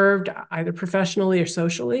observed, either professionally or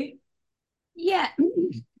socially? Yeah,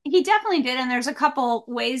 he definitely did. And there's a couple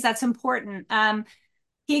ways that's important.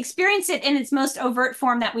 He experienced it in its most overt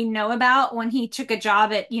form that we know about when he took a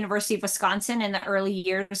job at University of Wisconsin in the early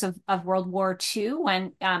years of World War II,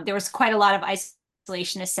 when there was quite a lot of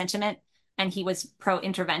isolationist sentiment and he was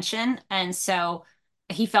pro-intervention. And so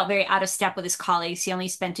he felt very out of step with his colleagues. He only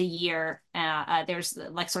spent a year. There's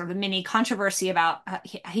like sort of a mini controversy about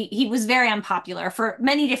he was very unpopular for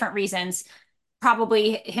many different reasons.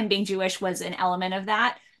 Probably him being Jewish was an element of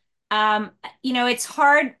that. Um, it's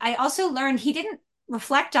hard. I also learned he didn't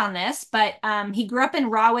reflect on this, but he grew up in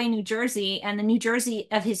Rahway, New Jersey, and the New Jersey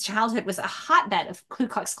of his childhood was a hotbed of Ku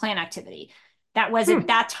Klux Klan activity that was at Hmm.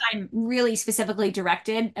 that time really specifically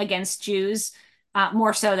directed against Jews,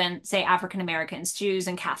 more so than, say, African Americans. Jews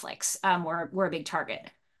and Catholics were a big target.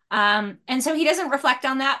 And so he doesn't reflect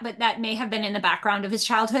on that, but that may have been in the background of his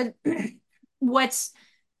childhood. What's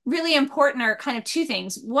really important are kind of two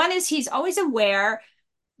things. One is he's always aware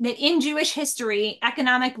that in Jewish history,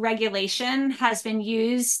 economic regulation has been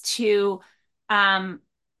used to um,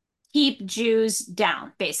 keep Jews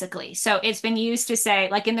down, basically. So it's been used to say,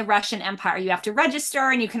 like in the Russian Empire, you have to register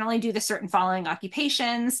and you can only do the certain following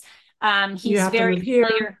occupations. You He's have to very live here.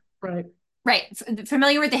 familiar, Right. right,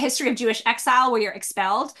 familiar with the history of Jewish exile, where you're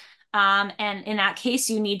expelled. And in that case,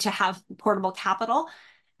 you need to have portable capital.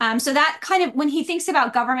 So that kind of when he thinks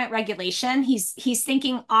about government regulation, he's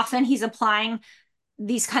thinking often he's applying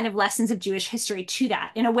these kind of lessons of Jewish history to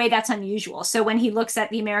that in a way that's unusual. So when he looks at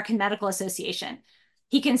the American Medical Association,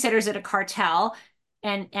 he considers it a cartel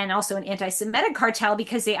and also an anti-Semitic cartel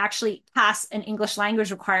because they actually pass an English language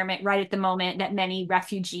requirement right at the moment that many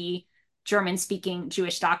refugee German-speaking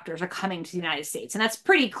Jewish doctors are coming to the United States. And that's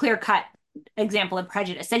pretty clear-cut example of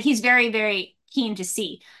prejudice that he's very, very keen to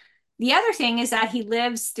see. The other thing is that he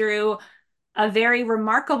lives through a very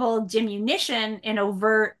remarkable diminution in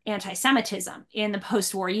overt anti-Semitism in the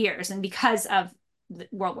post-war years. And because of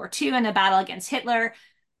World War II and the battle against Hitler,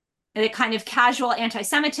 the kind of casual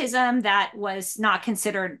anti-Semitism that was not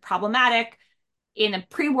considered problematic in the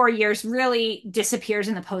pre-war years really disappears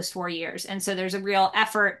in the post-war years. And so there's a real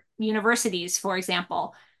effort. Universities, for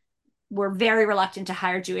example, were very reluctant to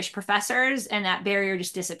hire Jewish professors, and that barrier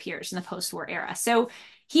just disappears in the post-war era. So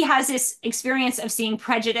he has this experience of seeing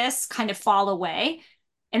prejudice kind of fall away,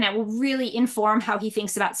 and that will really inform how he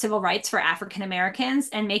thinks about civil rights for African Americans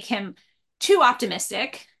and make him too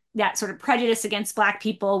optimistic that sort of prejudice against Black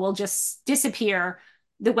people will just disappear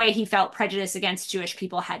the way he felt prejudice against Jewish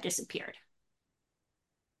people had disappeared.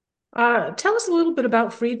 Tell us a little bit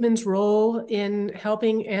about Friedman's role in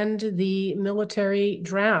helping end the military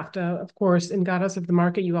draft. Of course, in Goddess of the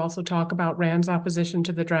Market, you also talk about Rand's opposition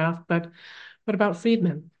to the draft, but what about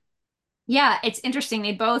Friedman? Yeah, it's interesting.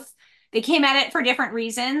 They came at it for different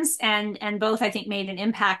reasons and both I think made an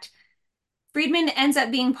impact. Friedman ends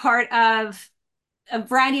up being part of a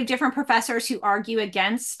variety of different professors who argue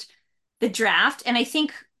against the draft. And I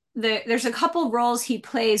think there's a couple roles he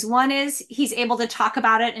plays. One is he's able to talk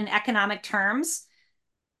about it in economic terms.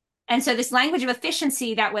 And so this language of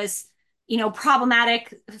efficiency that was,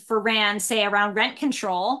 problematic for Rand, say around rent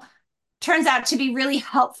control, turns out to be really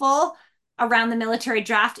helpful around the military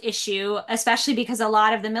draft issue, especially because a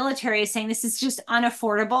lot of the military is saying this is just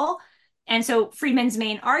unaffordable. And so Friedman's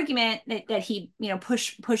main argument that he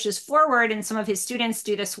pushes forward, and some of his students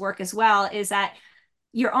do this work as well, is that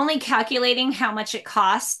you're only calculating how much it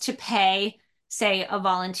costs to pay, say, a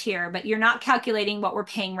volunteer, but you're not calculating what we're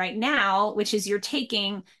paying right now, which is you're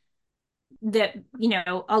taking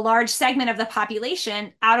a large segment of the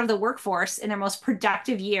population out of the workforce in their most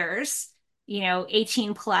productive years,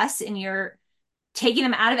 18 plus, and you're taking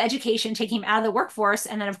them out of education, taking them out of the workforce,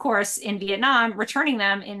 and then, of course, in Vietnam, returning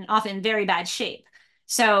them in often very bad shape.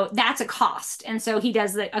 So that's a cost. And so he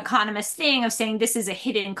does the economist thing of saying this is a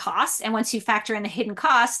hidden cost. And once you factor in the hidden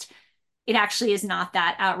cost, it actually is not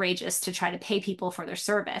that outrageous to try to pay people for their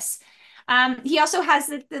service. He also has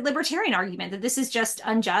the libertarian argument that this is just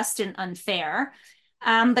unjust and unfair.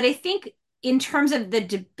 But I think in terms of the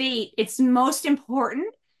debate, it's most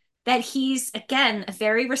important that he's, again, a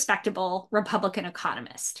very respectable Republican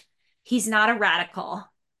economist. He's not a radical.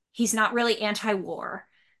 He's not really anti-war.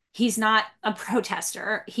 He's not a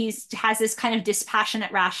protester. He has this kind of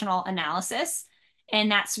dispassionate, rational analysis.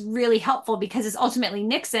 And that's really helpful because it's ultimately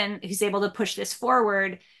Nixon who's able to push this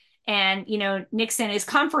forward. And, Nixon is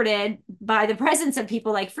comforted by the presence of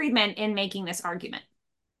people like Friedman in making this argument.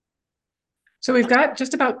 So we've got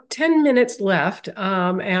just about 10 minutes left,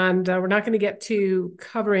 and we're not going to get to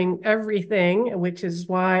covering everything, which is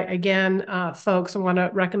why, again, folks, I want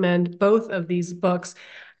to recommend both of these books,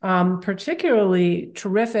 particularly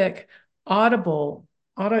terrific audio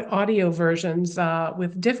versions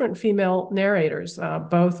with different female narrators,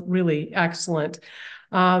 both really excellent.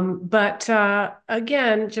 But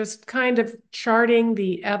again, just kind of charting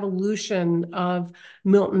the evolution of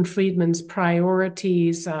Milton Friedman's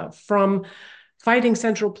priorities from fighting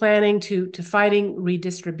central planning to fighting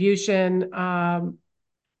redistribution.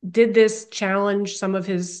 Did this challenge some of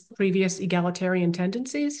his previous egalitarian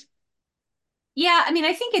tendencies? Yeah, I mean,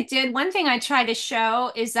 I think it did. One thing I try to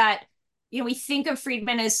show is that, we think of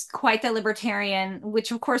Friedman as quite the libertarian,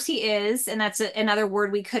 which of course he is, and that's another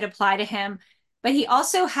word we could apply to him. But he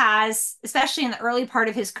also has, especially in the early part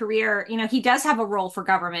of his career, he does have a role for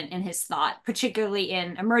government in his thought, particularly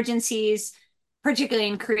in emergencies, particularly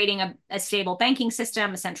in creating a stable banking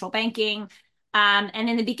system, a central banking. And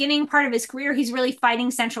in the beginning part of his career, he's really fighting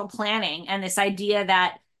central planning and this idea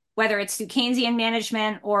that whether it's through Keynesian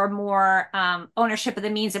management or more ownership of the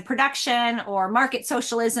means of production or market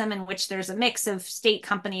socialism, in which there's a mix of state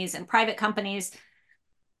companies and private companies.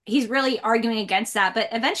 He's really arguing against that. But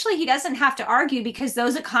eventually he doesn't have to argue because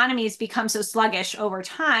those economies become so sluggish over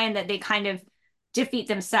time that they kind of defeat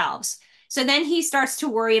themselves. So then he starts to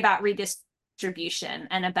worry about redistribution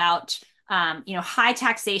and about high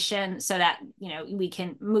taxation so that, we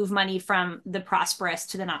can move money from the prosperous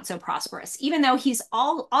to the not so prosperous, even though he's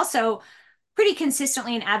also pretty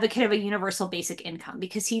consistently an advocate of a universal basic income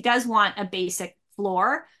because he does want a basic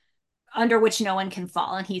floor under which no one can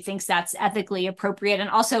fall. And he thinks that's ethically appropriate and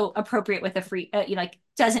also appropriate with a free,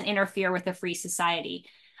 doesn't interfere with a free society.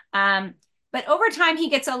 But over time, he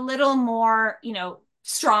gets a little more,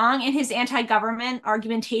 strong in his anti-government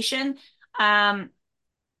argumentation.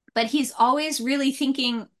 But he's always really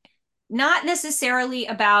thinking not necessarily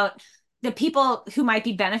about the people who might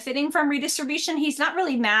be benefiting from redistribution. He's not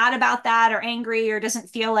really mad about that or angry or doesn't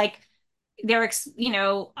feel like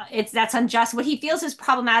that's unjust. What he feels is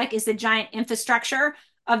problematic is the giant infrastructure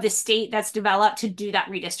of the state that's developed to do that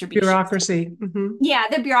redistribution. Bureaucracy. Mm-hmm. Yeah,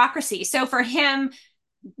 the bureaucracy. So for him,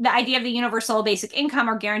 the idea of the universal basic income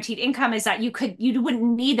or guaranteed income is that you wouldn't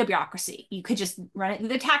need the bureaucracy. You could just run it through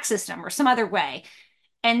the tax system or some other way.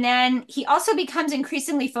 And then he also becomes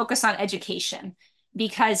increasingly focused on education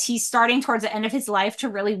because he's starting towards the end of his life to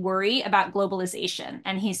really worry about globalization.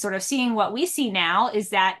 And he's sort of seeing what we see now is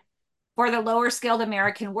that for the lower skilled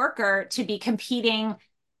American worker to be competing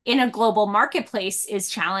in a global marketplace is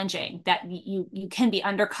challenging, that you can be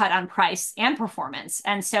undercut on price and performance.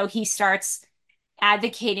 And so he starts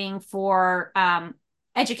advocating for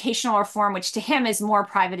educational reform, which to him is more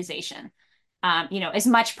privatization. As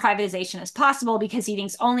much privatization as possible because he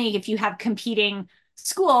thinks only if you have competing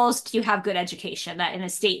schools do you have good education, that in a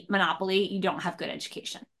state monopoly, you don't have good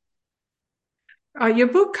education. Your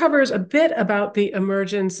book covers a bit about the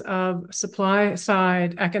emergence of supply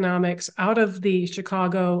side economics out of the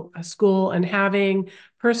Chicago school and having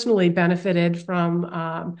personally benefited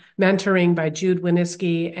from mentoring by Jude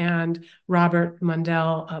Wanniski and Robert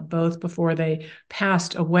Mundell, both before they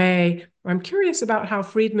passed away. I'm curious about how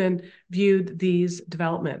Friedman viewed these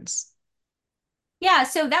developments. Yeah,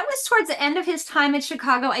 so that was towards the end of his time at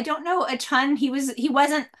Chicago. I don't know a ton. He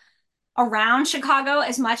wasn't around Chicago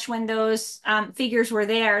as much when those figures were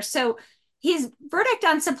there. So his verdict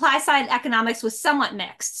on supply side economics was somewhat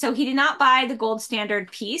mixed. So he did not buy the gold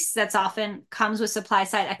standard piece that's often comes with supply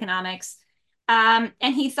side economics. And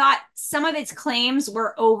he thought some of its claims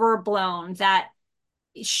were overblown, that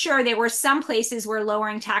sure, there were some places where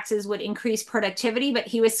lowering taxes would increase productivity, but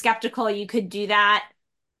he was skeptical you could do that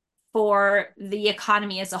for the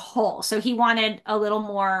economy as a whole. So he wanted a little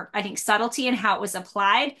more, I think, subtlety in how it was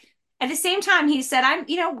applied. At the same time, he said,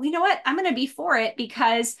 you know what? I'm going to be for it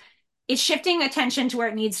because it's shifting attention to where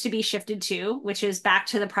it needs to be shifted to, which is back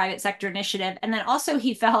to the private sector initiative. And then also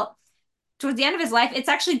he felt towards the end of his life, it's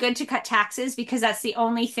actually good to cut taxes because that's the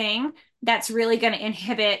only thing that's really going to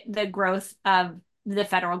inhibit the growth of the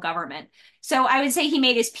federal government. So I would say he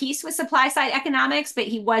made his peace with supply side economics, but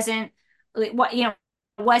he wasn't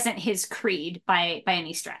his creed by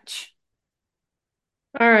any stretch.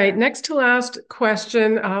 All right, next to last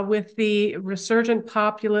question. With the resurgent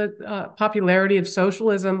popularity of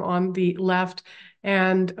socialism on the left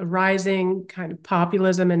and rising kind of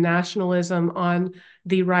populism and nationalism on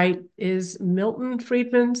the right, is Milton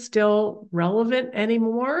Friedman still relevant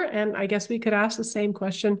anymore? And I guess we could ask the same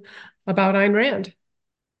question about Ayn Rand.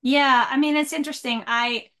 Yeah, I mean, it's interesting.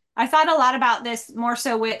 I thought a lot about this more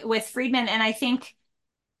so with Friedman, and I think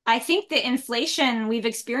the inflation we've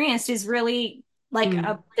experienced is really like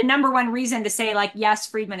the number one reason to say like, yes,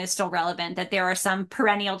 Friedman is still relevant, that there are some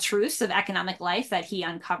perennial truths of economic life that he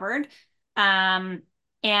uncovered. And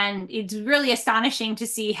it's really astonishing to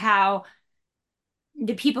see how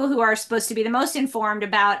the people who are supposed to be the most informed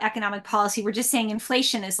about economic policy were just saying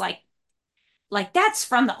inflation is like that's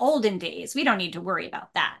from the olden days. We don't need to worry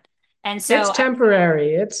about that. And so it's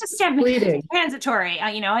temporary. It's fleeting. Transitory,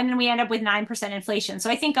 and then we end up with 9% inflation. So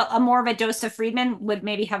I think a more of a dose of Friedman would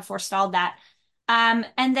maybe have forestalled that.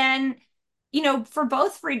 And then, for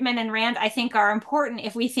both Friedman and Rand, I think are important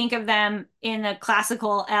if we think of them in the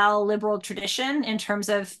classical L liberal tradition in terms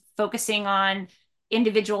of focusing on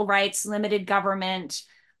individual rights, limited government,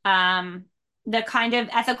 the kind of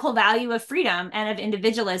ethical value of freedom and of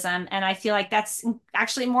individualism. And I feel like that's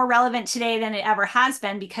actually more relevant today than it ever has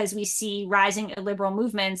been because we see rising liberal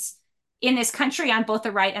movements in this country on both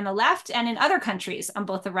the right and the left, and in other countries on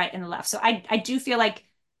both the right and the left. So I do feel like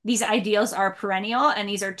these ideals are perennial, and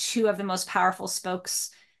these are two of the most powerful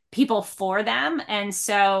spokespeople for them. And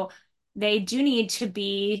so they do need to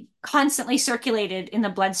be constantly circulated in the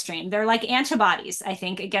bloodstream. They're like antibodies, I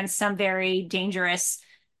think, against some very dangerous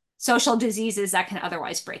social diseases that can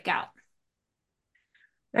otherwise break out.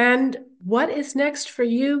 And what is next for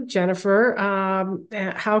you, Jennifer?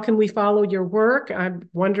 How can we follow your work? I'm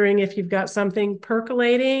wondering if you've got something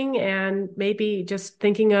percolating and maybe just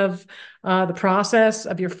thinking of the process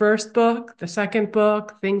of your first book, the second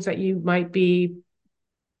book, things that you might be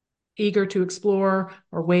eager to explore,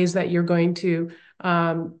 or ways that you're going to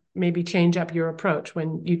maybe change up your approach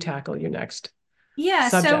when you tackle your next Yeah,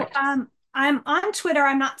 so subject. I'm on Twitter.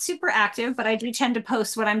 I'm not super active, but I do tend to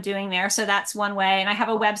post what I'm doing there. So that's one way. And I have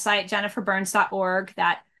a website, jenniferburns.org,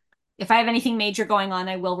 that if I have anything major going on,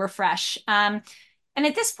 I will refresh. And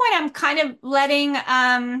at this point, I'm kind of letting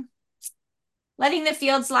the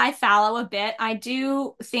fields lie fallow a bit. I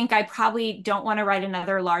do think I probably don't want to write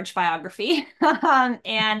another large biography.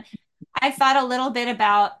 And I've thought a little bit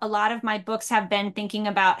about a lot of my books have been thinking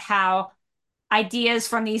about how ideas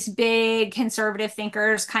from these big conservative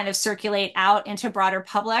thinkers kind of circulate out into broader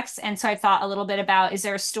publics. And so I thought a little bit about, is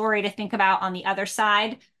there a story to think about on the other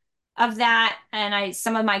side of that? And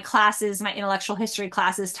some of my classes, my intellectual history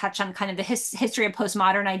classes, touch on kind of the history of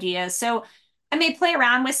postmodern ideas. So I may play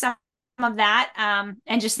around with some of that,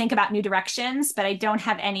 and just think about new directions, but I don't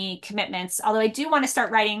have any commitments. Although I do want to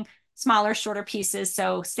start writing smaller, shorter pieces.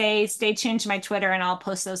 So stay tuned to my Twitter, and I'll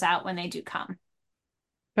post those out when they do come.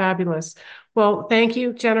 Fabulous. Well, thank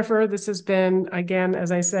you, Jennifer. This has been, again,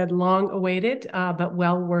 as I said, long awaited, but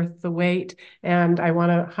well worth the wait. And I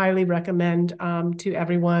want to highly recommend to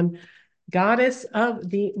everyone Goddess of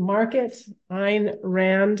the Market, Ayn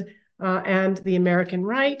Rand, and the American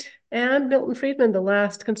Right, and Milton Friedman, The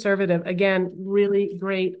Last Conservative. Again, really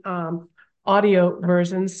great audio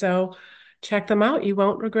versions. So check them out. You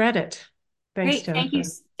won't regret it. Thanks, Great. Thank you.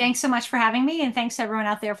 Jennifer. Thanks so much for having me. And thanks to everyone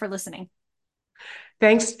out there for listening.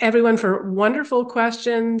 Thanks, everyone, for wonderful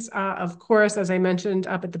questions. Of course, as I mentioned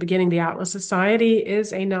up at the beginning, the Atlas Society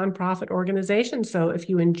is a nonprofit organization. So if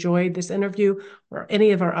you enjoyed this interview or any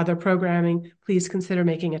of our other programming, please consider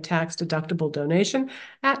making a tax-deductible donation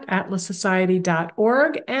at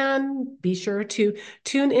atlassociety.org. And be sure to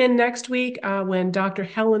tune in next week when Dr.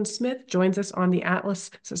 Helen Smith joins us on the Atlas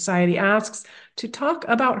Society Asks to talk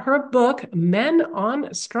about her book, Men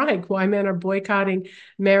on Strike: Why Men Are Boycotting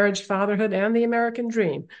Marriage, Fatherhood, and the American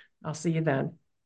Dream. I'll see you then.